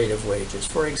in the rate of wages,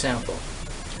 for example,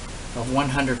 of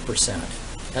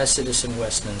 100%, as Citizen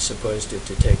Weston supposed it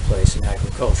to take place in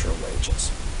agricultural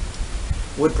wages,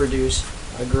 would produce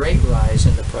a great rise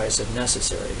in the price of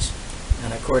necessaries,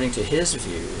 and according to his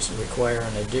views, require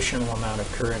an additional amount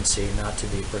of currency not to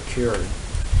be procured,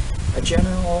 a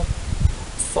general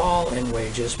fall in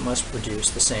wages must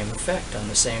produce the same effect on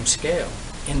the same scale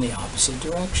in the opposite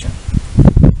direction.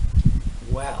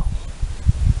 Well,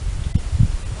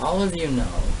 all of you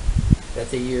know that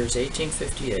the years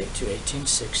 1858 to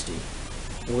 1860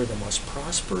 were the most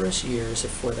prosperous years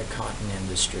for the cotton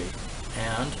industry,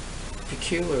 and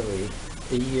peculiarly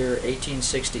the year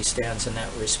 1860 stands in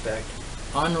that respect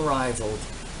unrivaled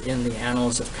in the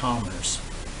annals of commerce,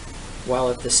 while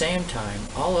at the same time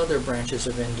all other branches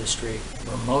of industry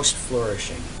were most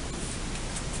flourishing.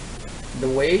 The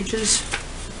wages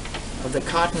of the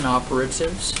cotton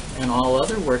operatives and all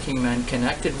other working men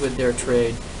connected with their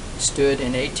trade stood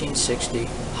in 1860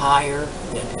 higher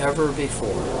than ever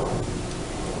before.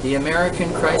 The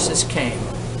American crisis came,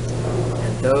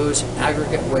 and those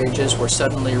aggregate wages were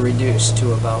suddenly reduced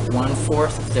to about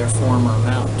 1/4 of their former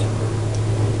amount.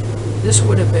 This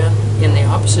would have been, in the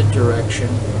opposite direction,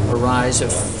 a rise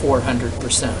of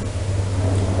 400%.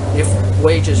 If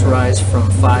wages rise from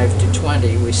 5 to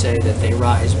 20, we say that they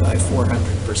rise by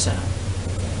 400%.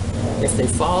 If they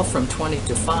fall from 20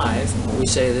 to 5, we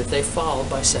say that they fall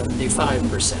by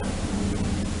 75%.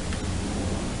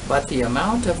 But the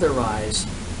amount of the rise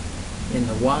in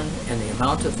the one and the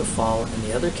amount of the fall in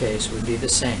the other case would be the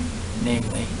same,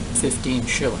 namely 15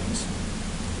 shillings.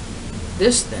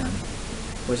 This, then,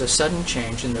 was a sudden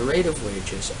change in the rate of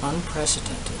wages,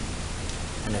 unprecedented,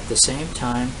 and at the same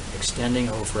time extending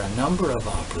over a number of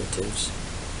operatives,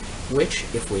 which,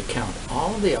 if we count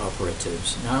all the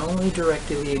operatives, not only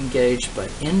directly engaged but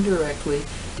indirectly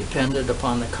dependent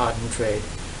upon the cotton trade,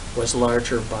 was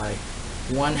larger by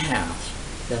 1/2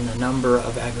 than the number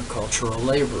of agricultural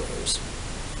laborers.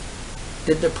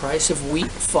 Did the price of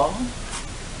wheat fall?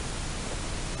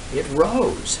 It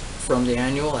rose from the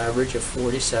annual average of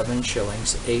 47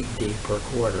 shillings 8d per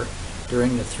quarter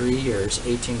during the 3 years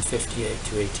 1858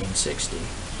 to 1860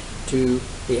 to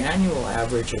the annual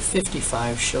average of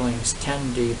 55 shillings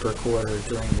 10d per quarter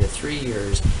during the 3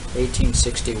 years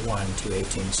 1861 to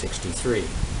 1863.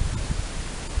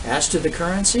 As to the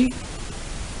currency,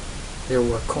 there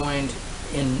were coined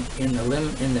in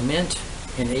the mint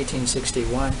in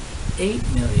 1861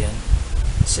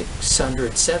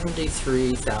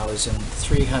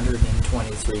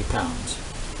 £8,673,323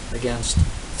 against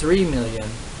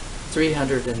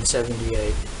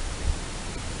 £3,378,000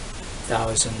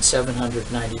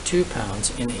 1,792 pounds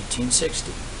in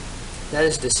 1860. That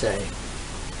is to say,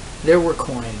 there were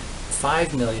coined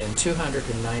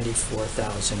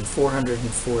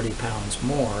 5,294,440 pounds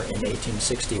more in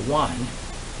 1861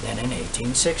 than in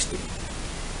 1860.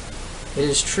 It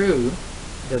is true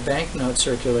the banknote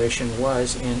circulation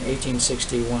was in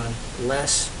 1861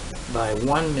 less by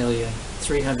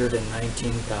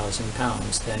 1,319,000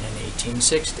 pounds than in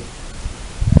 1860.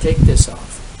 Take this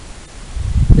off.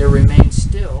 There remains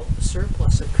still a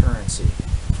surplus of currency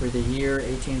for the year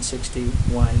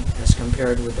 1861 as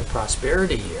compared with the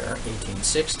prosperity year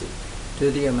 1860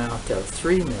 to the amount of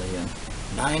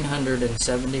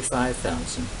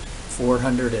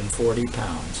 3,975,440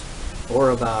 pounds, or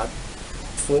about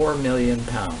 4 million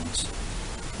pounds.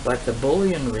 But the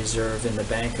bullion reserve in the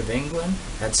Bank of England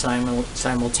had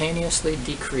simultaneously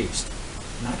decreased,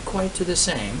 not quite to the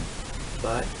same,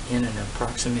 but in an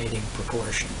approximating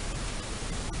proportion.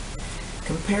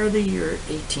 Compare the year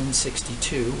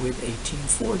 1862 with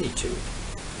 1842.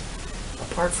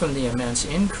 Apart from the immense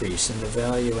increase in the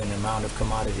value and amount of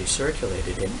commodities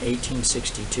circulated in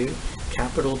 1862,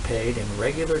 capital paid in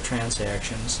regular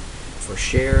transactions for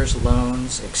shares,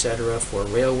 loans, etc. for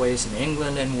railways in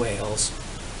England and Wales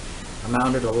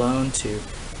amounted alone to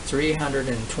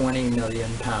 320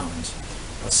 million pounds,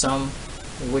 a sum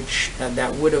which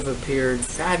that would have appeared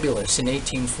fabulous in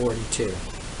 1842.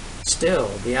 Still,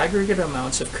 the aggregate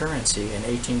amounts of currency in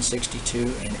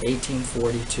 1862 and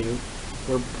 1842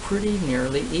 were pretty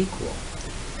nearly equal,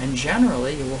 and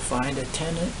generally you will find a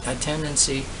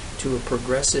tendency to a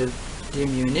progressive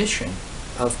diminution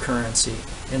of currency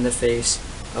in the face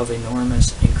of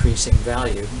enormous increasing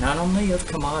value, not only of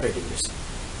commodities,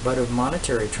 but of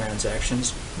monetary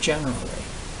transactions generally.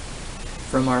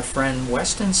 From our friend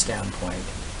Weston's standpoint,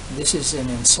 this is an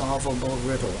insolvable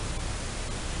riddle.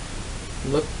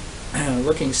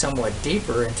 Looking somewhat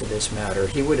deeper into this matter,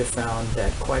 he would have found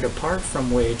that quite apart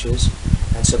from wages,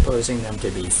 and supposing them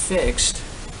to be fixed,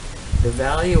 the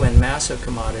value and mass of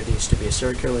commodities to be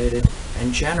circulated,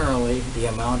 and generally the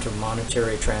amount of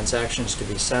monetary transactions to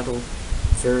be settled,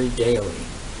 vary daily.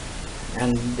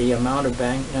 And the amount of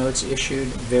banknotes issued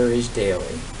varies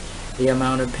daily. The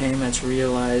amount of payments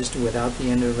realized without the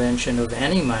intervention of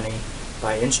any money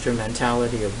by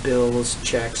instrumentality of bills,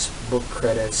 checks, book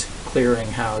credits, clearing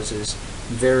houses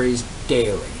varies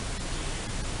daily.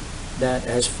 That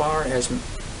as far as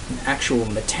actual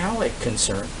metallic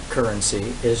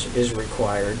currency is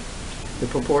required, the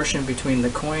proportion between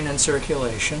the coin in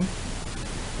circulation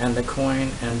and the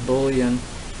coin and bullion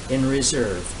in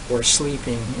reserve or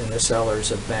sleeping in the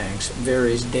cellars of banks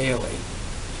varies daily.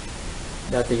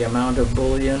 That the amount of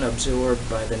bullion absorbed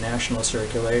by the national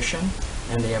circulation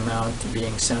and the amount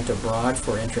being sent abroad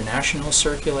for international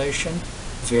circulation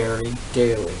vary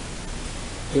daily.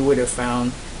 He would have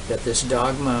found that this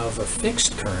dogma of a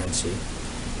fixed currency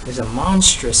is a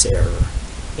monstrous error,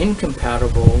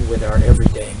 incompatible with our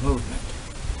everyday movement.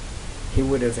 He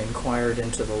would have inquired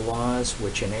into the laws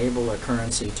which enable a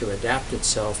currency to adapt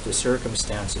itself to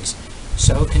circumstances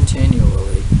so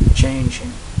continually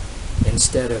changing,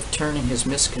 instead of turning his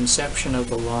misconception of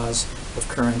the laws of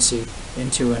currency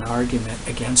into an argument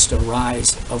against a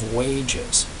rise of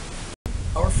wages.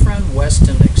 Our friend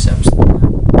Weston accepts the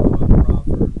Latin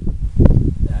proverb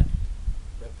that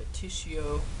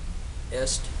repetitio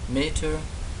est mater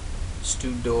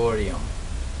studiorum.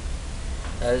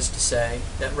 That is to say,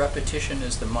 that repetition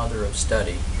is the mother of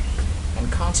study,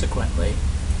 and consequently,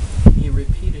 he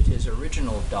repeated his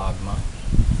original dogma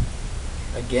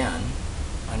again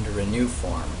under a new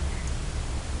form,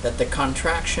 that the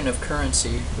contraction of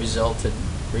currency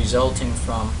resulting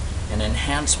from an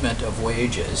enhancement of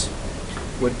wages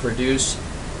would produce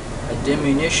a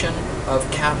diminution of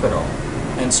capital,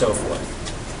 and so forth.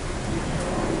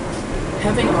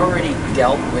 Having already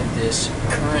dealt with this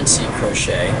currency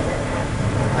crochet,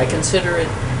 I consider it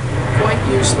quite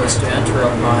useless to enter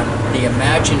upon the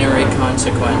imaginary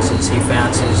consequences he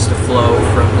fancies to flow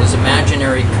from his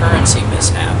imaginary currency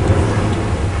mishap.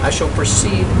 I shall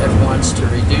proceed at once to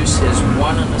reduce his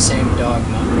one and the same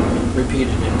dogma,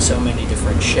 repeated in so many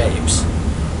different shapes,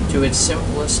 to its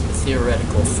simplest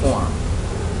theoretical form.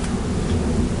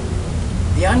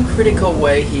 The uncritical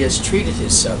way he has treated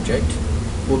his subject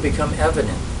will become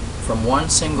evident from one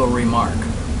single remark.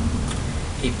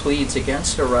 He pleads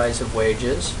against a rise of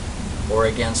wages, or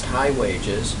against high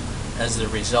wages, as the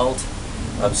result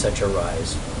of such a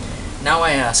rise. Now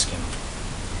I ask him,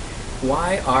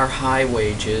 why are high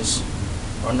wages,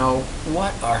 or no,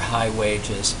 what are high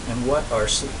wages and what are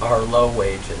low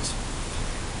wages?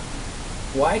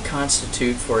 Why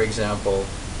constitute, for example,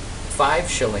 5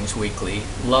 shillings weekly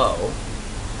low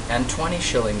and 20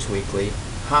 shillings weekly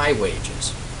high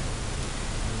wages.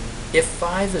 If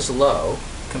 5 is low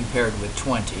compared with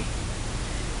 20,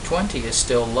 20 is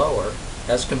still lower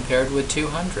as compared with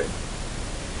 200.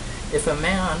 If a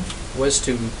man was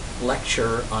to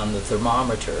lecture on the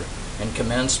thermometer and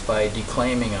commence by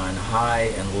declaiming on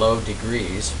high and low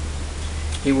degrees,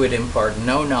 he would impart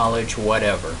no knowledge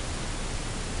whatever.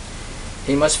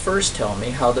 He must first tell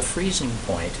me how the freezing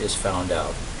point is found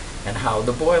out, and how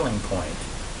the boiling point,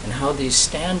 and how these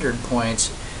standard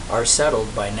points are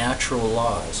settled by natural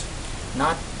laws,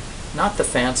 not the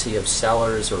fancy of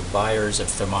sellers or buyers of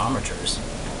thermometers.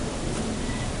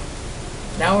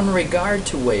 Now, in regard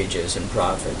to wages and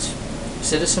profits,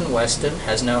 Citizen Weston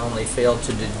has not only failed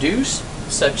to deduce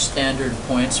such standard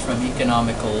points from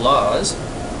economical laws,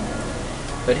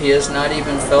 but he has not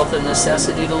even felt the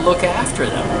necessity to look after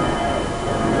them.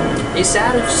 He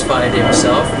satisfied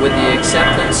himself with the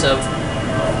acceptance of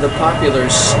the popular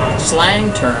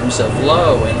slang terms of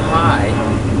low and high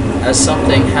as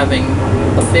something having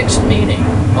a fixed meaning,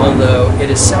 although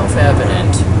it is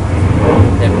self-evident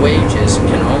that wages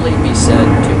can only be said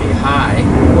to be high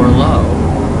or low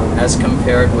as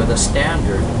compared with a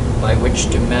standard by which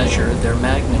to measure their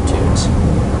magnitudes.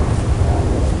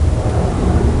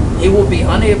 He will be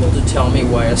unable to tell me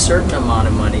why a certain amount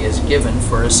of money is given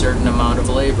for a certain amount of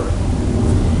labor.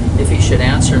 If he should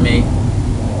answer me,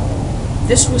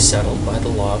 this was settled by the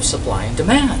law of supply and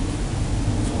demand,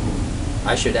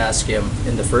 I should ask him,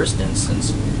 in the first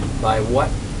instance, by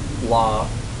what law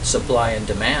supply and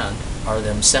demand are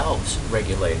themselves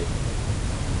regulated?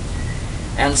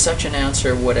 And such an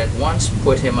answer would at once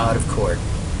put him out of court.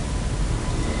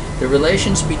 The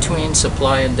relations between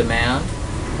supply and demand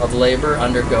of labor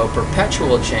undergo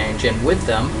perpetual change, and with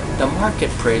them the market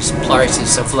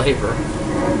prices of labor.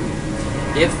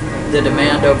 If the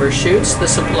demand overshoots the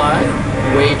supply,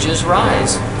 wages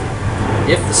rise.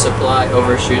 If the supply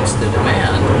overshoots the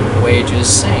demand, wages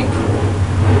sink.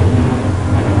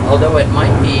 Although it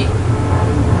might be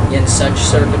in such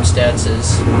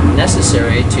circumstances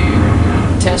necessary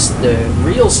to test the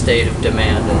real state of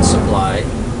demand and supply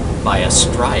by a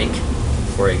strike,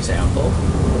 for example,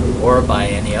 or by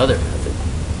any other method.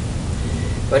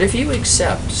 But if you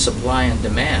accept supply and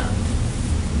demand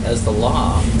as the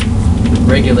law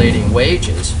regulating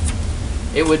wages,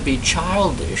 it would be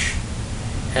childish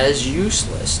as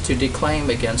useless to declaim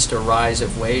against a rise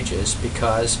of wages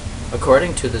because,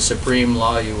 according to the supreme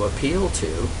law you appeal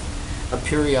to, a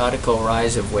periodical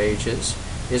rise of wages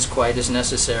is quite as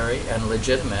necessary and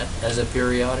legitimate as a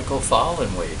periodical fall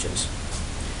in wages.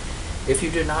 If you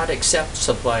do not accept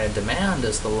supply and demand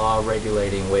as the law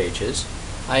regulating wages,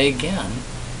 I again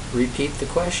repeat the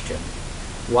question: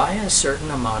 why a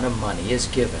certain amount of money is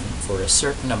given for a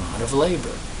certain amount of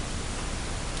labor?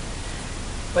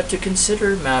 But to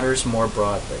consider matters more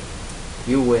broadly,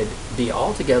 you would be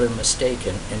altogether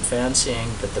mistaken in fancying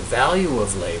that the value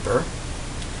of labor,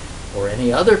 or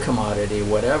any other commodity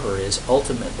whatever, is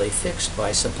ultimately fixed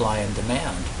by supply and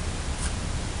demand.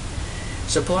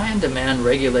 Supply and demand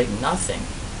regulate nothing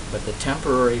but the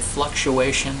temporary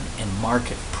fluctuation in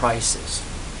market prices.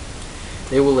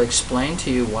 They will explain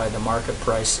to you why the market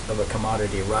price of a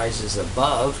commodity rises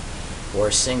above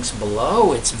or sinks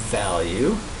below its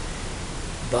value,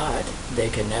 but they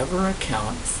can never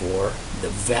account for the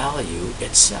value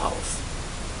itself.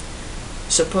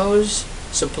 Suppose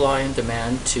supply and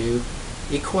demand to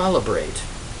equilibrate,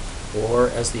 or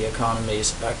as the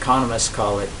economists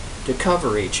call it, to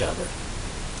cover each other.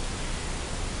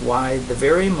 Why, the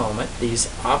very moment these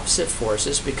opposite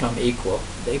forces become equal,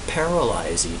 they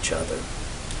paralyze each other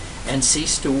and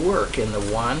cease to work in the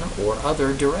one or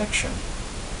other direction.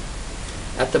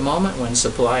 At the moment when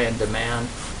supply and demand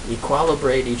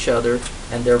equilibrate each other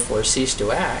and therefore cease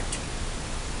to act,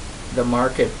 the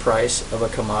market price of a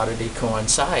commodity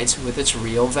coincides with its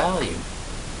real value,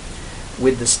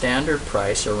 with the standard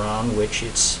price around which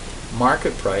its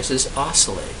market prices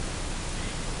oscillate.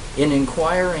 In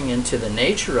inquiring into the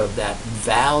nature of that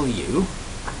value,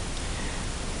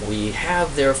 we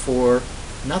have therefore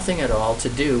nothing at all to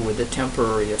do with the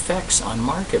temporary effects on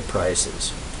market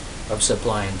prices of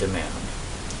supply and demand.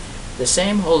 The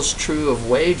same holds true of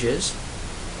wages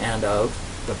and of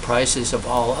the prices of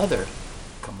all other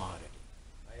commodities.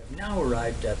 I have now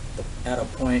arrived at a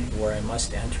point where I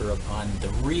must enter upon the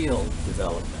real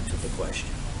development of the question.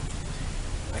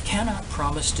 I cannot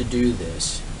promise to do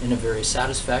this in a very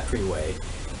satisfactory way,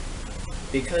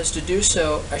 because to do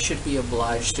so I should be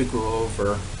obliged to go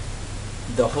over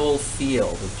the whole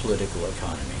field of political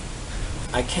economy.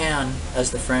 I can,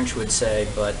 as the French would say,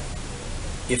 but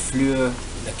effleure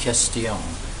la question,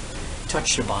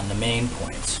 touch upon the main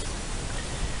points.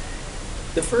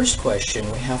 The first question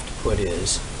we have to put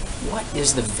is, what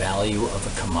is the value of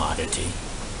a commodity?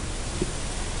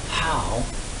 How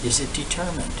is it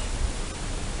determined?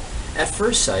 At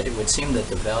first sight, it would seem that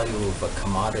the value of a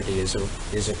commodity is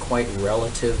a quite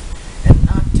relative and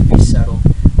not to be settled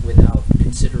without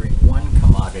considering one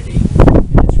commodity and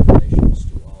its relations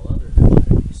to all other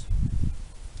commodities.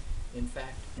 In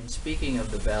fact, in speaking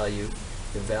of the value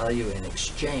in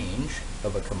exchange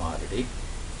of a commodity,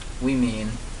 we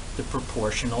mean the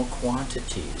proportional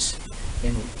quantities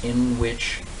in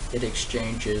which it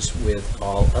exchanges with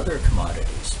all other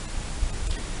commodities.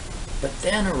 But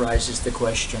then arises the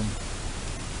question,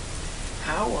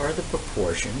 how are the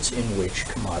proportions in which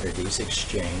commodities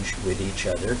exchange with each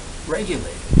other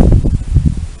regulated?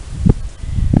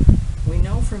 We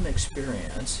know from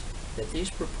experience that these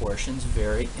proportions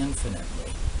vary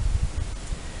infinitely.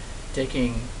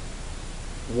 Taking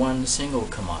one single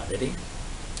commodity,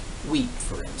 wheat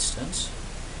for instance,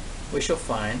 we shall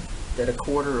find that a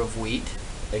quarter of wheat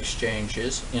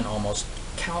exchanges in almost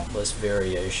countless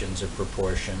variations of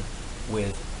proportion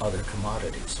with other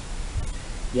commodities,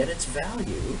 yet its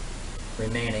value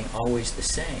remaining always the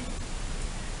same,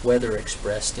 whether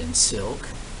expressed in silk,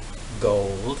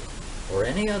 gold, or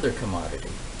any other commodity.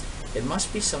 It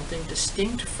must be something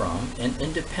distinct from and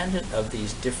independent of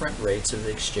these different rates of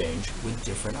exchange with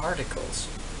different articles.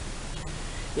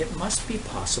 It must be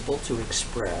possible to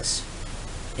express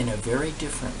in a very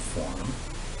different form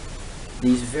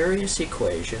these various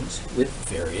equations with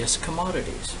various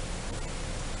commodities.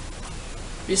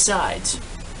 Besides,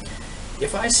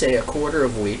 if I say a quarter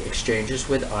of wheat exchanges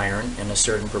with iron in a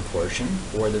certain proportion,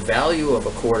 or the value of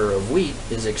a quarter of wheat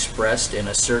is expressed in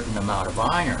a certain amount of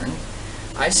iron,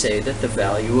 I say that the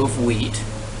value of wheat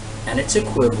and its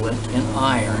equivalent in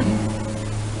iron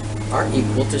are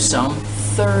equal to some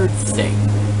third thing,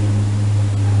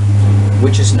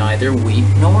 which is neither wheat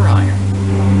nor iron,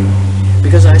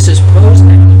 because I suppose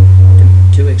them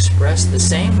to express the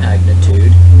same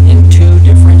magnitude in two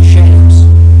different shapes.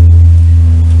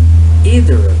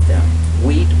 Either of them,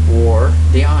 wheat or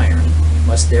the iron,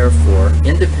 must therefore,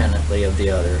 independently of the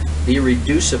other, be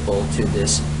reducible to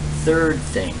this third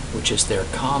thing, which is their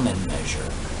common measure.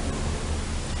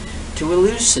 To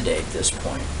elucidate this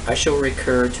point, I shall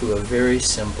recur to a very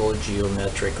simple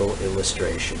geometrical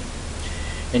illustration.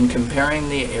 In comparing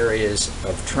the areas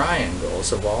of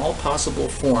triangles of all possible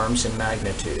forms and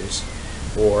magnitudes,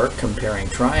 or comparing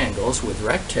triangles with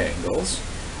rectangles,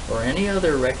 or any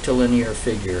other rectilinear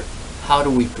figure, how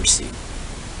do we proceed?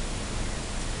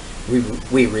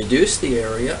 We reduce the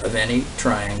area of any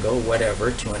triangle,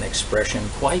 whatever, to an expression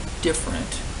quite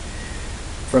different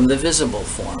from the visible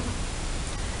form.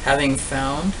 Having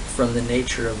found from the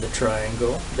nature of the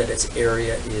triangle that its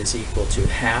area is equal to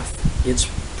half its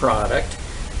product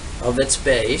of its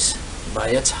base by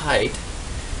its height,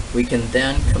 we can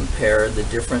then compare the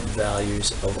different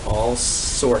values of all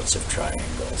sorts of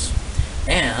triangles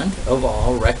and of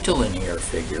all rectilinear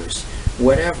figures,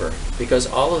 whatever, because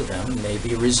all of them may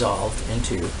be resolved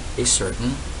into a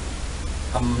certain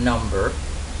number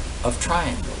of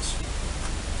triangles.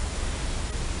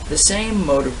 The same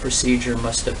mode of procedure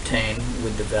must obtain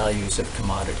with the values of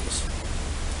commodities.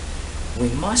 We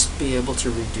must be able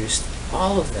to reduce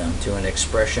all of them to an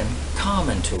expression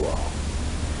common to all,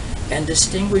 and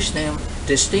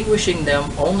distinguishing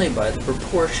them only by the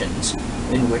proportions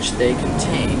in which they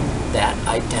contain that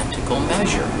identical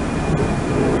measure.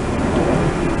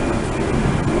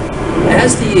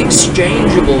 As the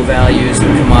exchangeable values of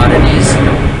commodities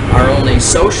are only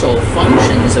social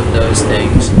functions of those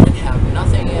things and have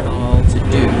nothing at all to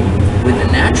do with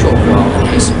the natural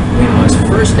qualities, we must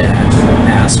first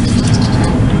ask,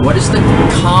 what is the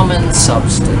common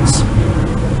substance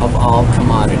of all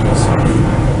commodities?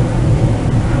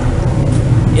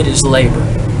 It is labor.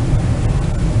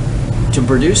 To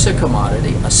produce a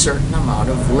commodity, a certain amount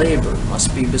of labor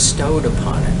must be bestowed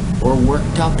upon it or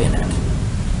worked up in it.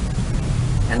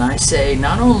 And I say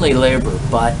not only labor,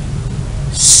 but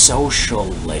social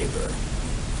labor.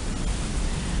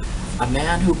 A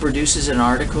man who produces an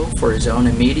article for his own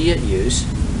immediate use,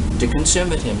 to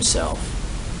consume it himself,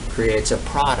 creates a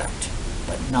product,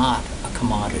 but not a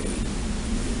commodity.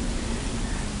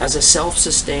 As a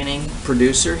self-sustaining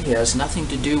producer, he has nothing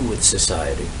to do with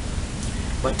society.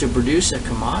 But to produce a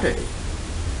commodity,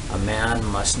 a man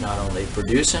must not only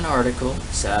produce an article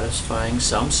satisfying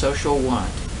some social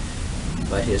want,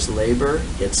 but his labor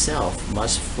itself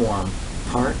must form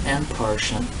part and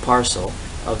parcel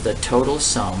of the total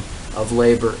sum of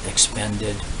labor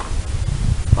expended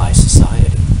by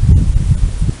society.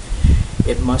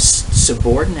 It must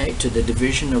subordinate to the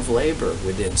division of labor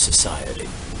within society.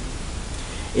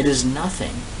 It is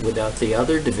nothing without the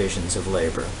other divisions of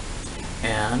labor,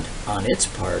 and, on its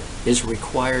part, is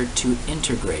required to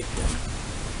integrate them.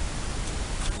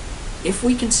 If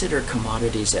we consider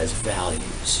commodities as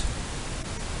values,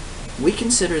 we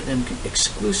consider them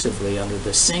exclusively under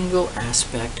the single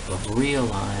aspect of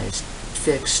realized,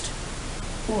 fixed,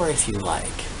 or if you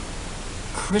like,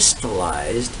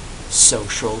 crystallized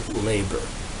social labor.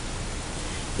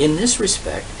 In this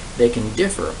respect, they can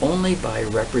differ only by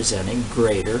representing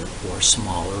greater or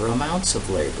smaller amounts of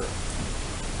labor.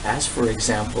 As, for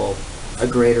example, a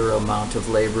greater amount of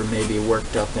labor may be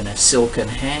worked up in a silken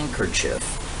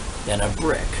handkerchief than a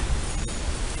brick.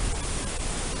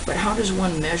 But how does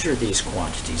one measure these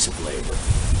quantities of labor?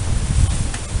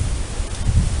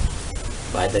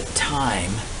 By the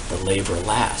time the labor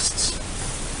lasts.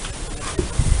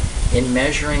 In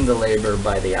measuring the labor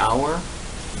by the hour,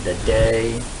 the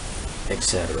day,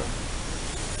 etc.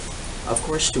 Of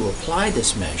course, to apply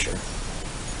this measure,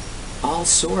 all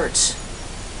sorts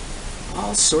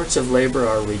of labor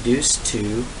are reduced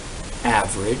to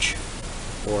average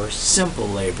or simple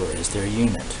labor as their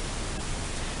unit.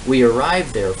 We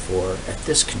arrive, therefore, at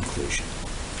this conclusion.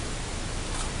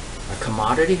 A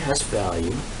commodity has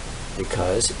value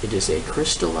because it is a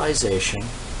crystallization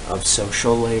of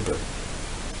social labor.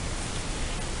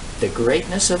 The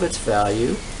greatness of its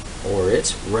value, or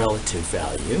its relative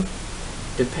value,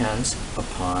 depends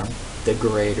upon the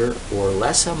greater or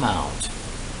less amount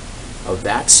of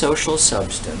that social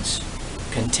substance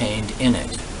contained in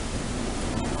it.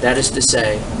 That is to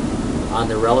say, on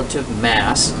the relative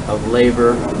mass of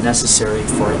labor necessary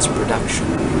for its production.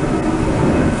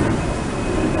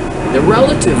 The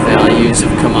relative values of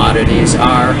commodities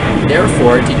are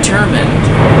therefore determined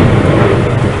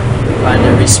by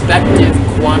the respective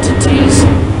quantities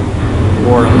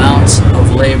or amounts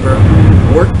of labor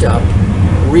worked up,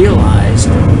 realized,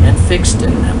 and fixed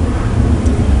in them.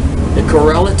 The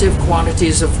correlative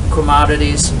quantities of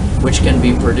commodities which can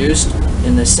be produced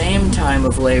in the same time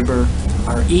of labor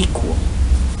are equal,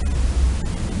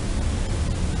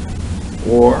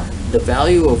 or the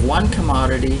value of one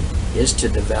commodity is to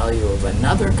the value of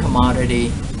another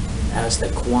commodity as the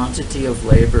quantity of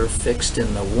labor fixed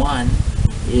in the one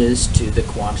is to the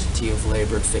quantity of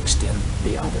labor fixed in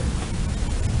the other.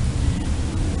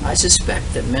 I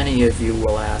suspect that many of you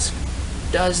will ask,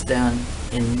 does then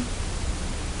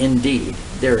indeed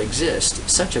there exist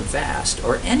such a vast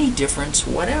or any difference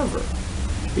whatever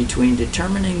between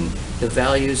determining the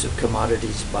values of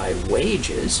commodities by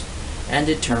wages and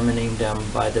determining them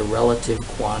by the relative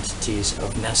quantities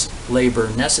of labor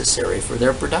necessary for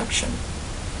their production?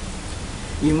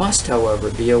 You must, however,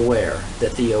 be aware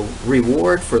that the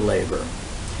reward for labor,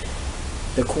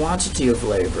 the quantity of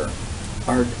labor,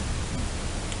 are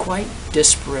quite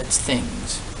disparate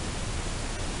things.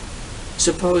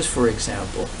 Suppose, for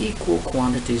example, equal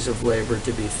quantities of labor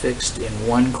to be fixed in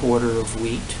 1/4 of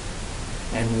wheat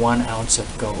and 1 ounce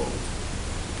of gold.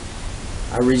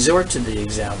 I resort to the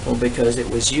example because it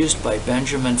was used by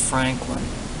Benjamin Franklin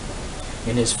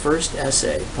in his first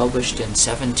essay published in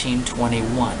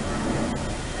 1721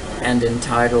 and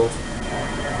entitled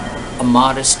A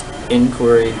Modest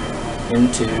Inquiry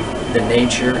into the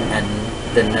Nature and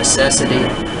the Necessity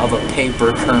of a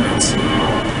Paper Currency,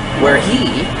 where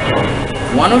he,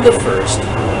 one of the first,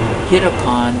 hit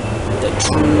upon the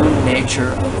true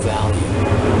nature of value.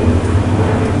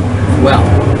 Well,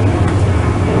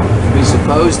 we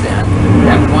suppose then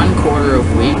that 1/4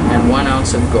 of wheat and 1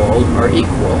 ounce of gold are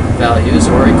equal values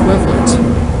or equivalents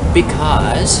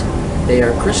because they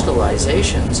are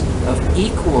crystallizations of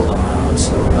equal amounts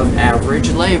of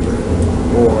average labor,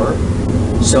 or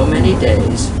so many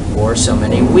days or so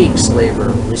many weeks'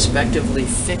 labor respectively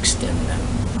fixed in them.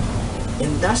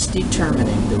 In thus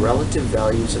determining the relative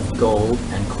values of gold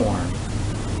and corn,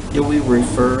 do we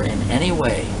refer in any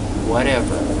way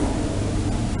whatever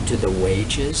to the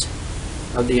wages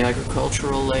of the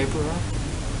agricultural laborer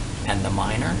and the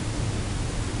miner?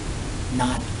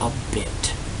 Not a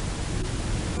bit.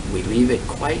 We leave it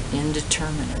quite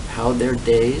indeterminate how their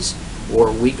days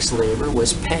or weeks' labor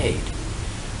was paid,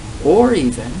 or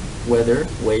even whether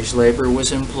wage labor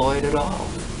was employed at all.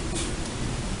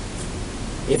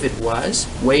 If it was,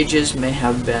 wages may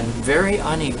have been very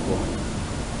unequal.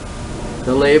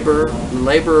 The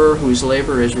laborer whose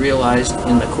labor is realized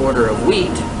in the 1/4 of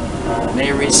wheat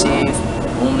may receive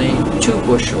only 2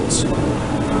 bushels,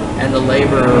 and the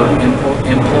laborer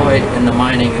employed in the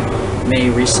mining may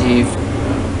receive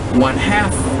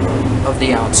 1/2 of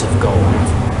the ounce of gold.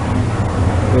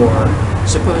 Or,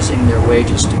 supposing their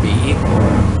wages to be equal,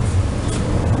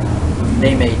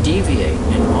 They may deviate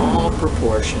in all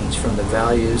proportions from the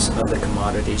values of the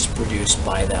commodities produced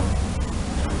by them.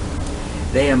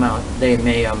 They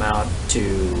may amount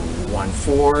to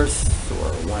 1/4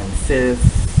 or 1/5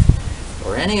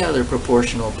 or any other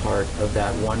proportional part of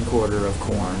that 1/4 of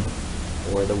corn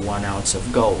or the 1 ounce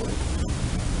of gold.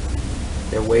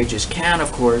 Their wages can,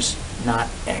 of course, not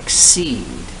exceed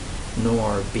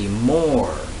nor be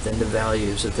more than the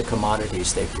values of the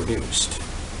commodities they produced.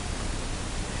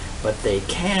 But they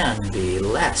can be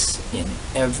less in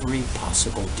every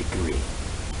possible degree.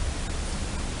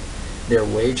 Their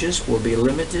wages will be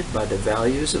limited by the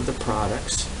values of the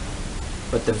products,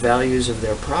 but the values of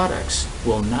their products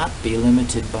will not be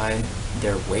limited by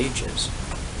their wages.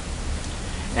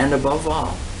 And above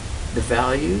all,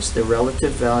 the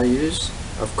relative values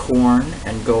of corn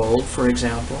and gold, for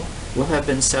example, will have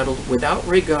been settled without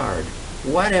regard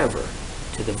whatever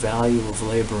to the value of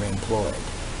labor employed.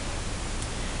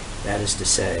 That is to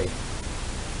say,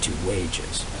 to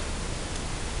wages.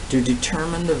 To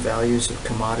determine the values of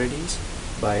commodities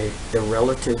by the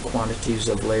relative quantities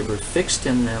of labor fixed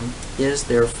in them is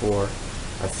therefore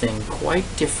a thing quite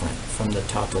different from the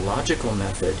tautological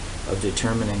method of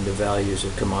determining the values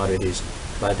of commodities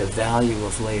by the value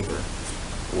of labor,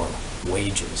 or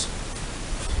wages.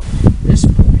 This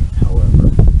point,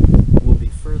 however, will be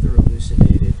further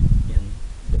elucidated in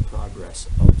the progress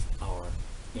of our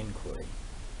inquiry.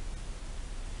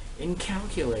 In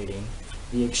calculating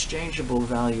the exchangeable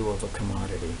value of a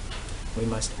commodity, we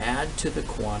must add to the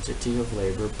quantity of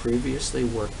labor previously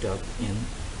worked up in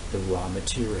the raw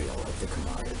material of the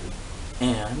commodity,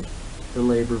 and the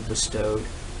labor bestowed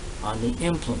on the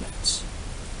implements,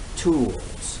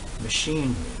 tools,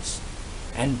 machineries,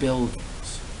 and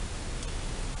buildings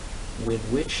with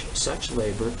which such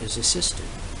labor is assisted.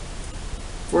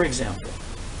 For example,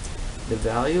 the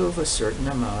value of a certain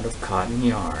amount of cotton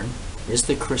yarn is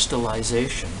the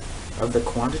crystallization of the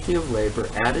quantity of labor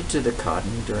added to the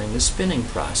cotton during the spinning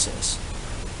process,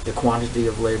 the quantity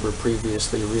of labor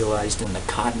previously realized in the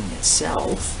cotton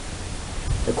itself,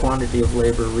 the quantity of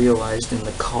labor realized in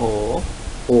the coal,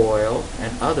 oil,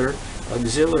 and other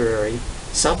auxiliary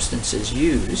substances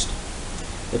used,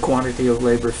 the quantity of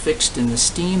labor fixed in the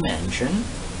steam engine,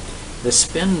 the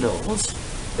spindles,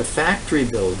 the factory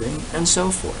building, and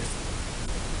so forth.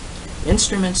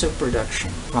 Instruments of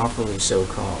production, properly so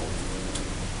called,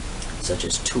 such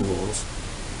as tools,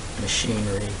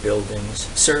 machinery, buildings,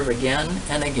 serve again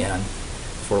and again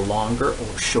for longer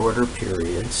or shorter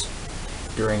periods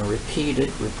during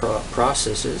repeated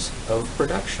processes of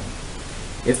production.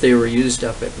 If they were used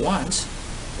up at once,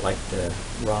 like the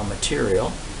raw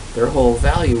material, their whole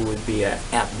value would be at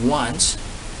once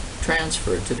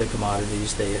transferred to the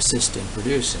commodities they assist in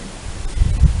producing.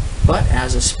 But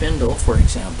as a spindle, for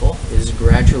example, is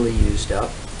gradually used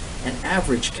up, an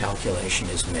average calculation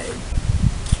is made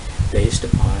based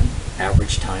upon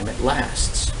average time it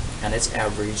lasts and its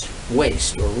average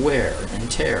waste or wear and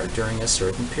tear during a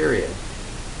certain period,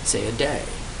 say a day.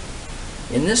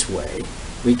 In this way,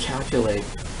 we calculate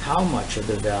how much of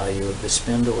the value of the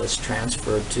spindle is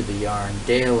transferred to the yarn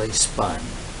daily spun,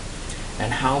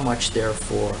 and how much,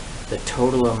 therefore, the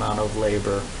total amount of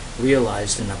labor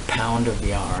realized in a pound of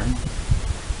yarn,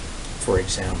 for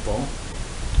example,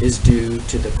 is due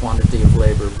to the quantity of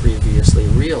labor previously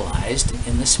realized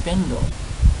in the spindle.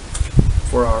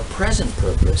 For our present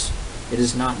purpose, it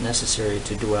is not necessary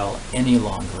to dwell any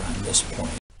longer on this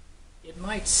point. It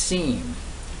might seem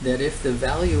that if the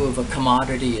value of a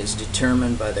commodity is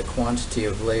determined by the quantity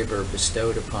of labor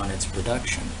bestowed upon its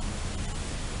production,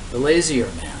 the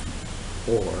lazier man,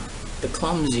 or the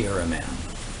clumsier a man,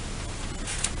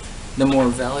 the more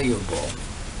valuable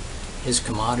his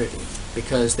commodity,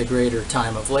 because the greater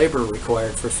time of labor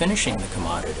required for finishing the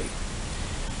commodity.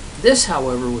 This,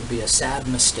 however, would be a sad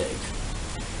mistake.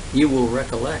 You will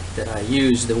recollect that I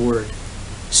use the word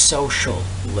social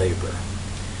labor,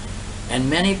 and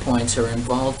many points are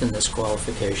involved in this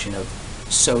qualification of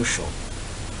social.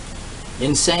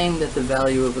 In saying that the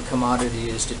value of a commodity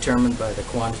is determined by the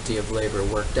quantity of labor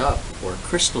worked up or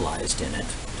crystallized in it,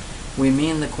 we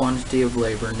mean the quantity of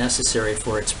labor necessary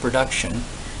for its production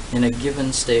in a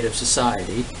given state of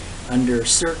society under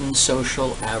certain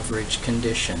social average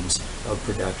conditions of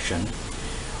production,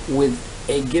 with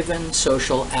a given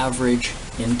social average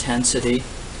intensity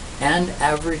and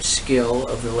average skill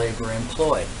of the labor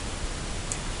employed.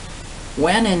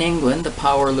 When in England the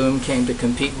power loom came to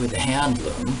compete with the hand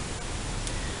loom,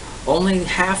 only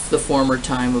half the former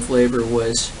time of labor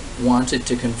was wanted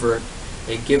to convert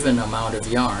a given amount of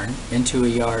yarn into a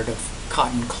yard of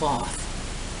cotton cloth.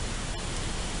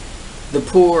 The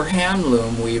poor hand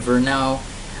loom weaver now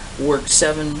worked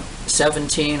 7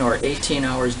 17 or 18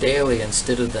 hours daily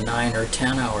instead of the 9 or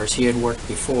 10 hours he had worked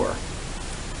before.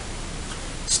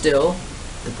 Still,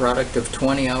 the product of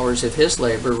 20 hours of his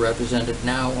labor represented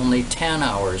now only 10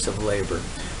 hours of labor,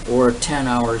 or 10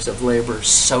 hours of labor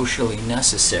socially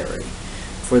necessary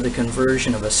for the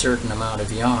conversion of a certain amount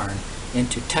of yarn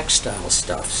into textile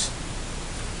stuffs.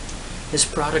 His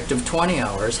product of 20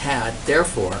 hours had,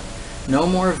 therefore, no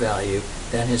more value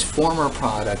than his former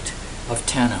product of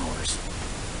 10 hours.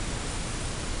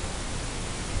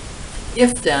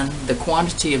 If then the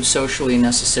quantity of socially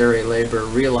necessary labor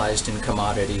realized in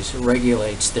commodities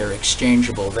regulates their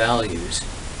exchangeable values,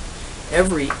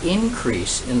 every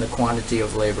increase in the quantity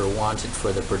of labor wanted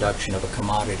for the production of a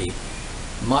commodity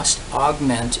must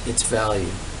augment its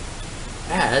value,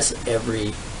 as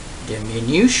every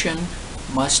diminution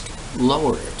must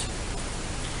lower it.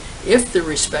 If the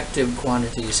respective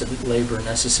quantities of labor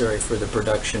necessary for the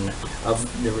production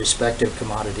of the respective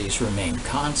commodities remain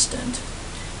constant,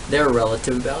 their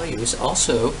relative values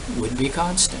also would be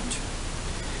constant.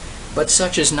 But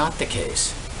such is not the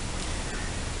case.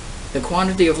 The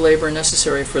quantity of labor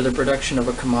necessary for the production of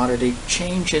a commodity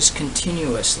changes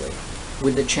continuously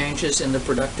with the changes in the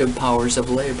productive powers of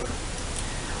labor.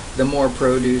 The more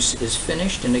produce is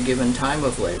finished in a given time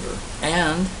of labor,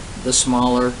 and the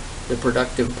smaller the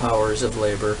productive powers of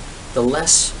labor, the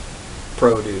less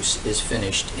produce is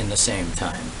finished in the same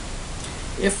time.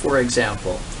 If, for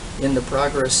example, in the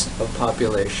progress of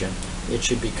population, it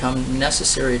should become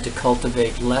necessary to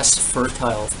cultivate less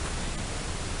fertile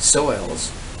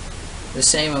soils, the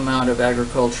same amount of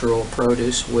agricultural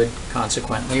produce would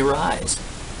consequently rise.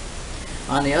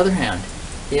 On the other hand,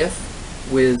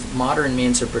 if, with modern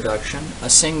means of production, a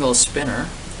single spinner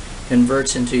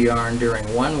converts into yarn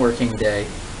during one working day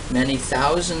many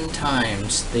thousand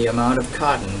times the amount of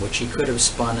cotton which he could have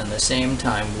spun in the same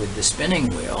time with the spinning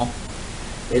wheel,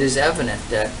 it is evident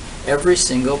that every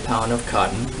single pound of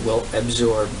cotton will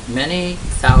absorb many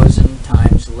thousand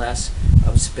times less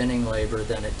of spinning labor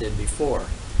than it did before,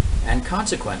 and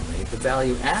consequently the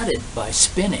value added by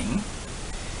spinning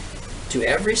to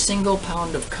every single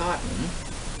pound of cotton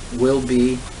will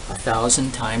be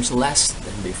 1,000 times less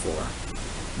than before.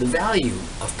 The value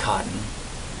of cotton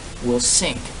will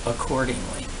sink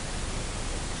accordingly.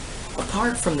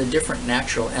 Apart from the different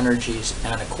natural energies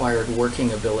and acquired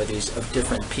working abilities of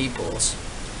different peoples,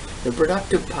 the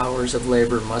productive powers of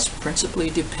labor must principally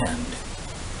depend,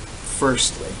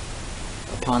 firstly,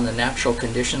 upon the natural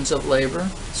conditions of labor,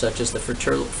 such as the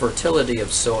fertility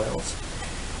of soils,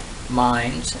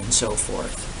 mines, and so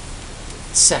forth.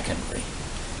 Secondly,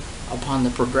 upon the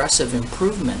progressive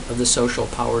improvement of the social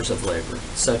powers of labor,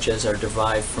 such as are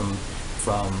derived from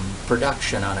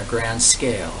production on a grand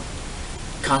scale,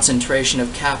 concentration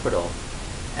of capital,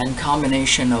 and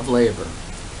combination of labor,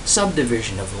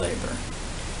 subdivision of labor,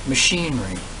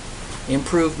 machinery,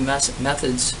 improved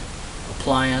methods,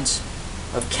 appliance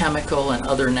of chemical and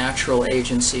other natural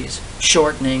agencies,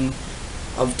 shortening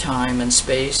of time and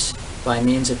space by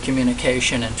means of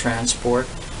communication and transport,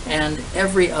 and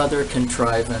every other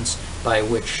contrivance by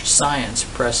which science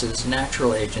presses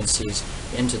natural agencies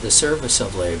into the service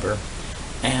of labor,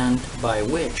 and by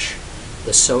which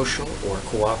the social or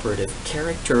cooperative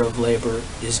character of labor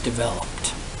is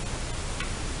developed.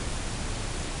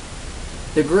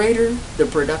 The greater the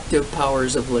productive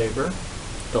powers of labor,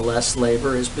 the less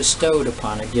labor is bestowed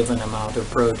upon a given amount of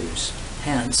produce.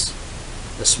 Hence,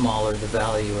 the smaller the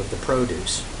value of the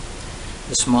produce.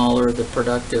 The smaller the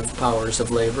productive powers of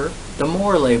labor, the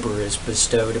more labor is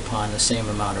bestowed upon the same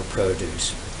amount of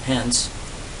produce. Hence,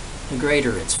 the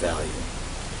greater its value.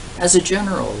 As a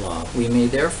general law, we may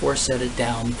therefore set it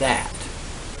down that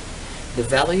the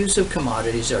values of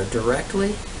commodities are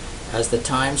directly as the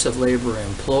times of labor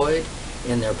employed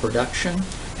in their production,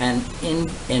 and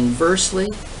inversely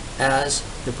as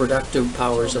the productive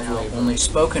powers of labor. Only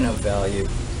spoken of value,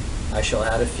 I shall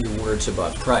add a few words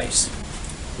about price,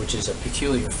 which is a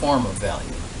peculiar form of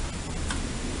value.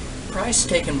 Price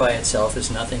taken by itself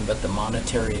is nothing but the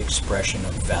monetary expression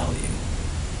of value.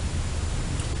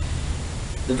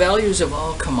 The values of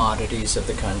all commodities of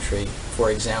the country,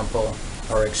 for example,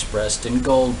 are expressed in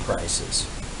gold prices,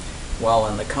 while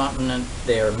on the continent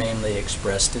they are mainly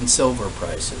expressed in silver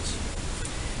prices.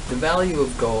 The value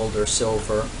of gold or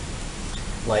silver,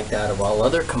 like that of all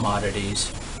other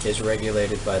commodities, is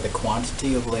regulated by the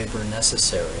quantity of labor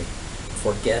necessary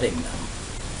for getting them.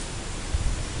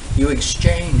 You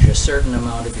exchange a certain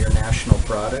amount of your national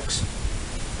products,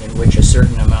 in which a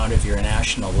certain amount of your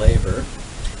national labor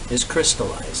is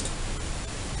crystallized,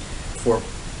 for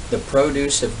the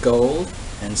produce of gold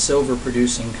and silver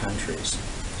producing countries.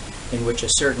 in which a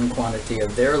certain quantity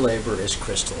of their labor is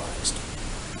crystallized.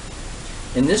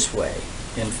 In this way,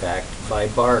 in fact, by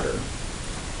barter,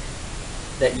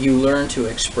 that you learn to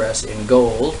express in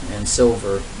gold and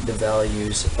silver the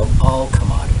values of all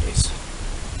commodities.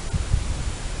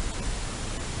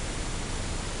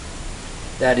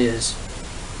 That is,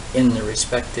 in the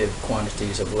respective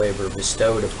quantities of labor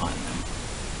bestowed upon them.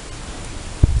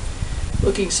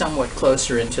 Looking somewhat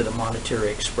closer into the monetary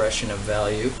expression of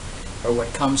value, or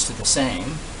what comes to the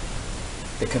same,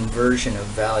 the conversion of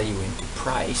value into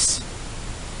price,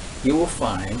 you will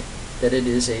find that it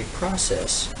is a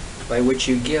process by which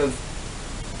you give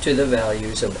to the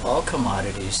values of all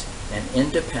commodities an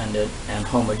independent and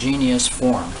homogeneous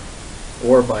form,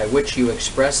 or by which you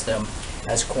express them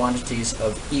as quantities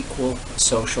of equal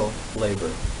social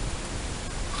labor.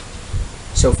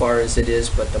 So far as it is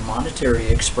but the monetary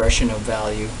expression of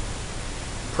value,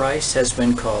 price has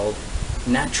been called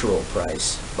natural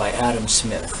price by Adam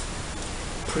Smith,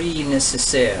 prix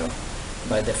nécessaire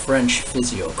by the French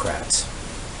physiocrats.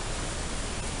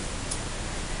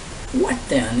 What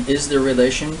then is the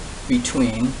relation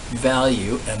between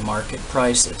value and market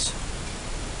prices,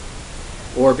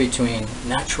 or between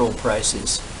natural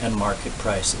prices and market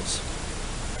prices?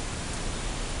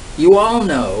 You all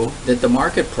know that the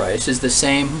market price is the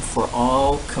same for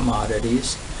all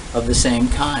commodities of the same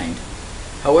kind.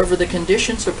 However, the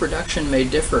conditions of production may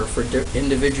differ for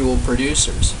individual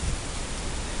producers.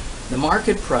 The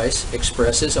market price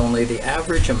expresses only the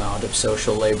average amount of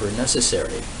social labor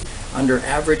necessary under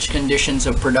average conditions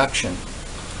of production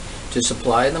to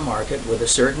supply the market with a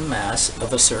certain mass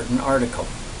of a certain article.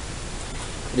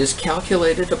 It is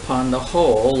calculated upon the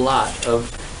whole lot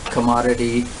of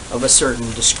commodity of a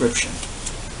certain description.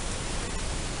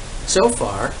 So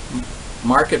far,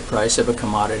 market price of a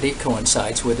commodity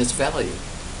coincides with its value.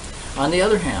 On the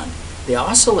other hand, the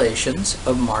oscillations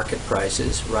of market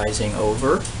prices rising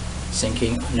over,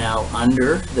 sinking now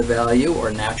under the value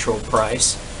or natural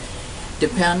price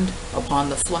depend upon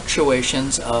the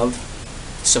fluctuations of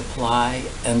supply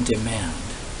and demand.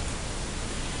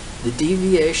 The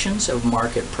deviations of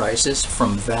market prices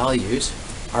from values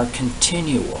are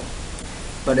continual,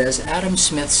 but as Adam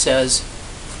Smith says,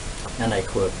 and I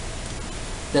quote,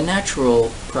 "The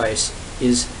natural price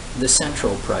is the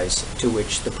central price to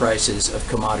which the prices of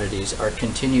commodities are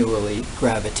continually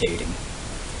gravitating.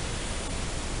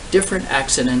 Different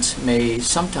accidents may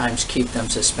sometimes keep them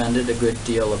suspended a good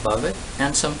deal above it,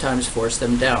 and sometimes force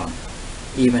them down,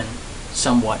 even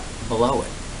somewhat below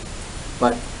it.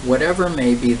 But whatever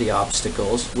may be the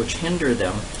obstacles which hinder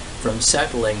them from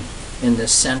settling in the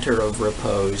center of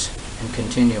repose and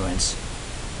continuance,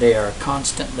 they are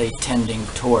constantly tending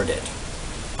toward it."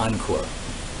 Unquote.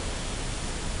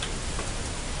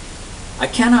 I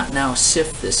cannot now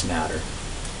sift this matter.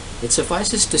 It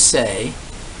suffices to say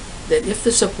that if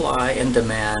the supply and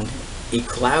demand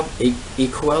equilibrate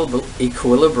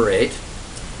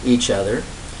each other,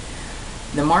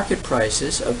 the market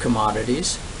prices of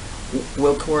commodities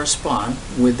will correspond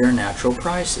with their natural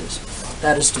prices,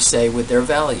 that is to say, with their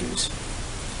values,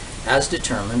 as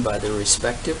determined by the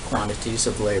respective quantities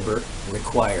of labor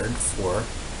required for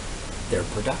their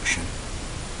production.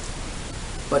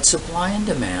 But supply and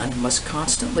demand must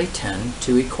constantly tend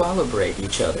to equilibrate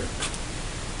each other,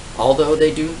 although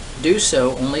they do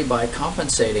so only by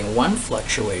compensating one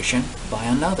fluctuation by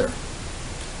another,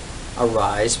 a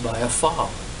rise by a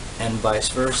fall, and vice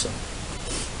versa.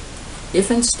 If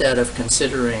instead of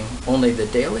considering only the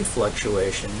daily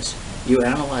fluctuations, you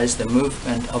analyze the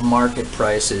movement of market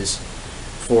prices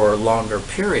for longer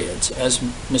periods, as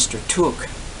Mr. Tuck,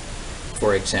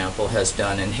 for example, has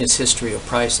done in his History of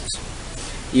Prices,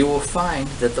 you will find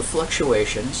that the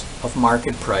fluctuations of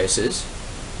market prices,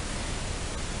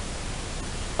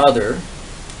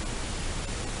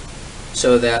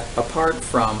 so that apart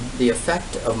from the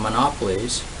effect of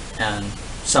monopolies and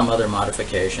some other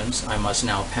modifications I must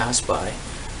now pass by,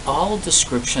 all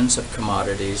descriptions of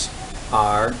commodities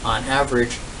are, on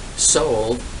average,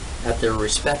 sold at their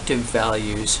respective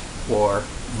values or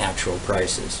natural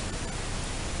prices.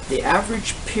 The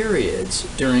average periods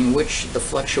during which the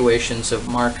fluctuations of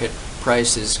market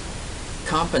prices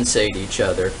compensate each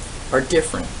other are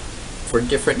different for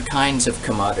different kinds of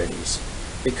commodities,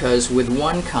 because with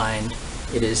one kind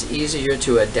it is easier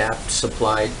to adapt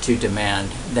supply to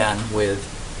demand than with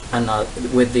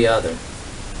the other.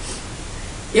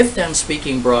 If then,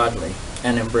 speaking broadly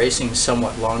and embracing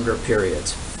somewhat longer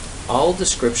periods, all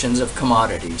descriptions of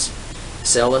commodities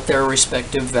sell at their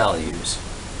respective values,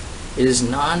 it is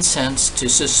nonsense to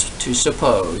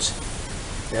suppose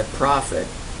that profit,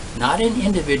 not in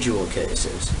individual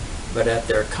cases, but at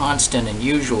their constant and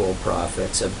usual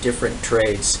profits of different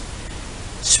trades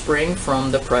spring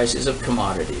from the prices of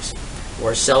commodities,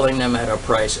 or selling them at a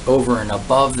price over and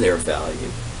above their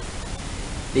value.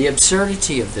 The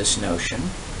absurdity of this notion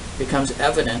becomes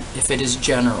evident if it is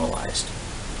generalized.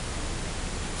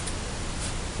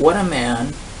 What a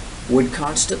man would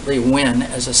constantly win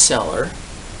as a seller,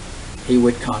 he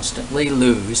would constantly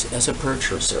lose as a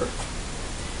purchaser.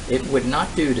 It would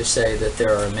not do to say that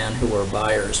there are men who are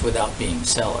buyers without being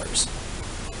sellers,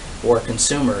 or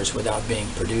consumers without being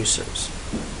producers.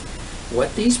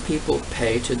 What these people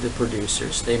pay to the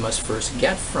producers, they must first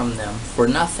get from them for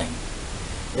nothing.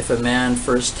 If a man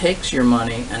first takes your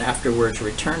money and afterwards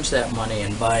returns that money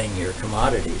in buying your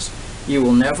commodities, you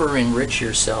will never enrich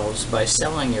yourselves by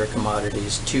selling your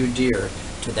commodities too dear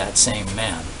to that same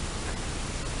man.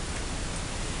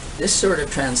 This sort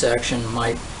of transaction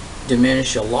might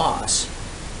diminish a loss,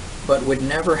 but would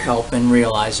never help in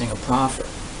realizing a profit.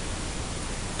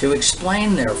 To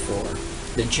explain, therefore,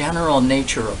 the general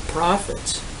nature of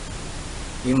profits,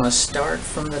 you must start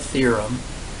from the theorem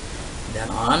that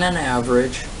on an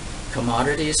average,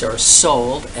 commodities are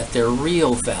sold at their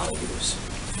real values,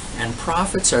 and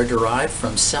profits are derived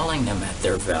from selling them at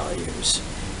their values,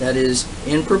 that is,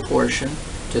 in proportion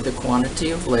to the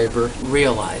quantity of labor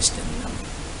realized in them.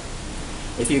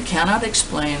 If you cannot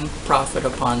explain profit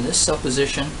upon this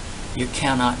supposition, you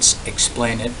cannot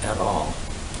explain it at all.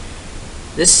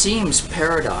 This seems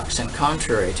paradox and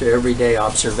contrary to everyday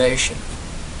observation.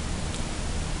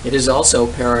 It is also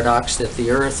paradox that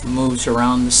the earth moves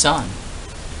around the sun,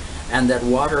 and that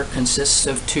water consists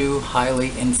of two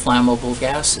highly inflammable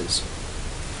gases.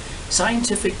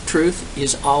 Scientific truth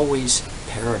is always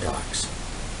paradox,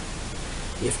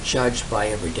 if judged by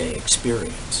everyday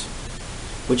experience,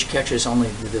 which catches only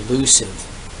the delusive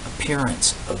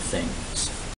appearance of things.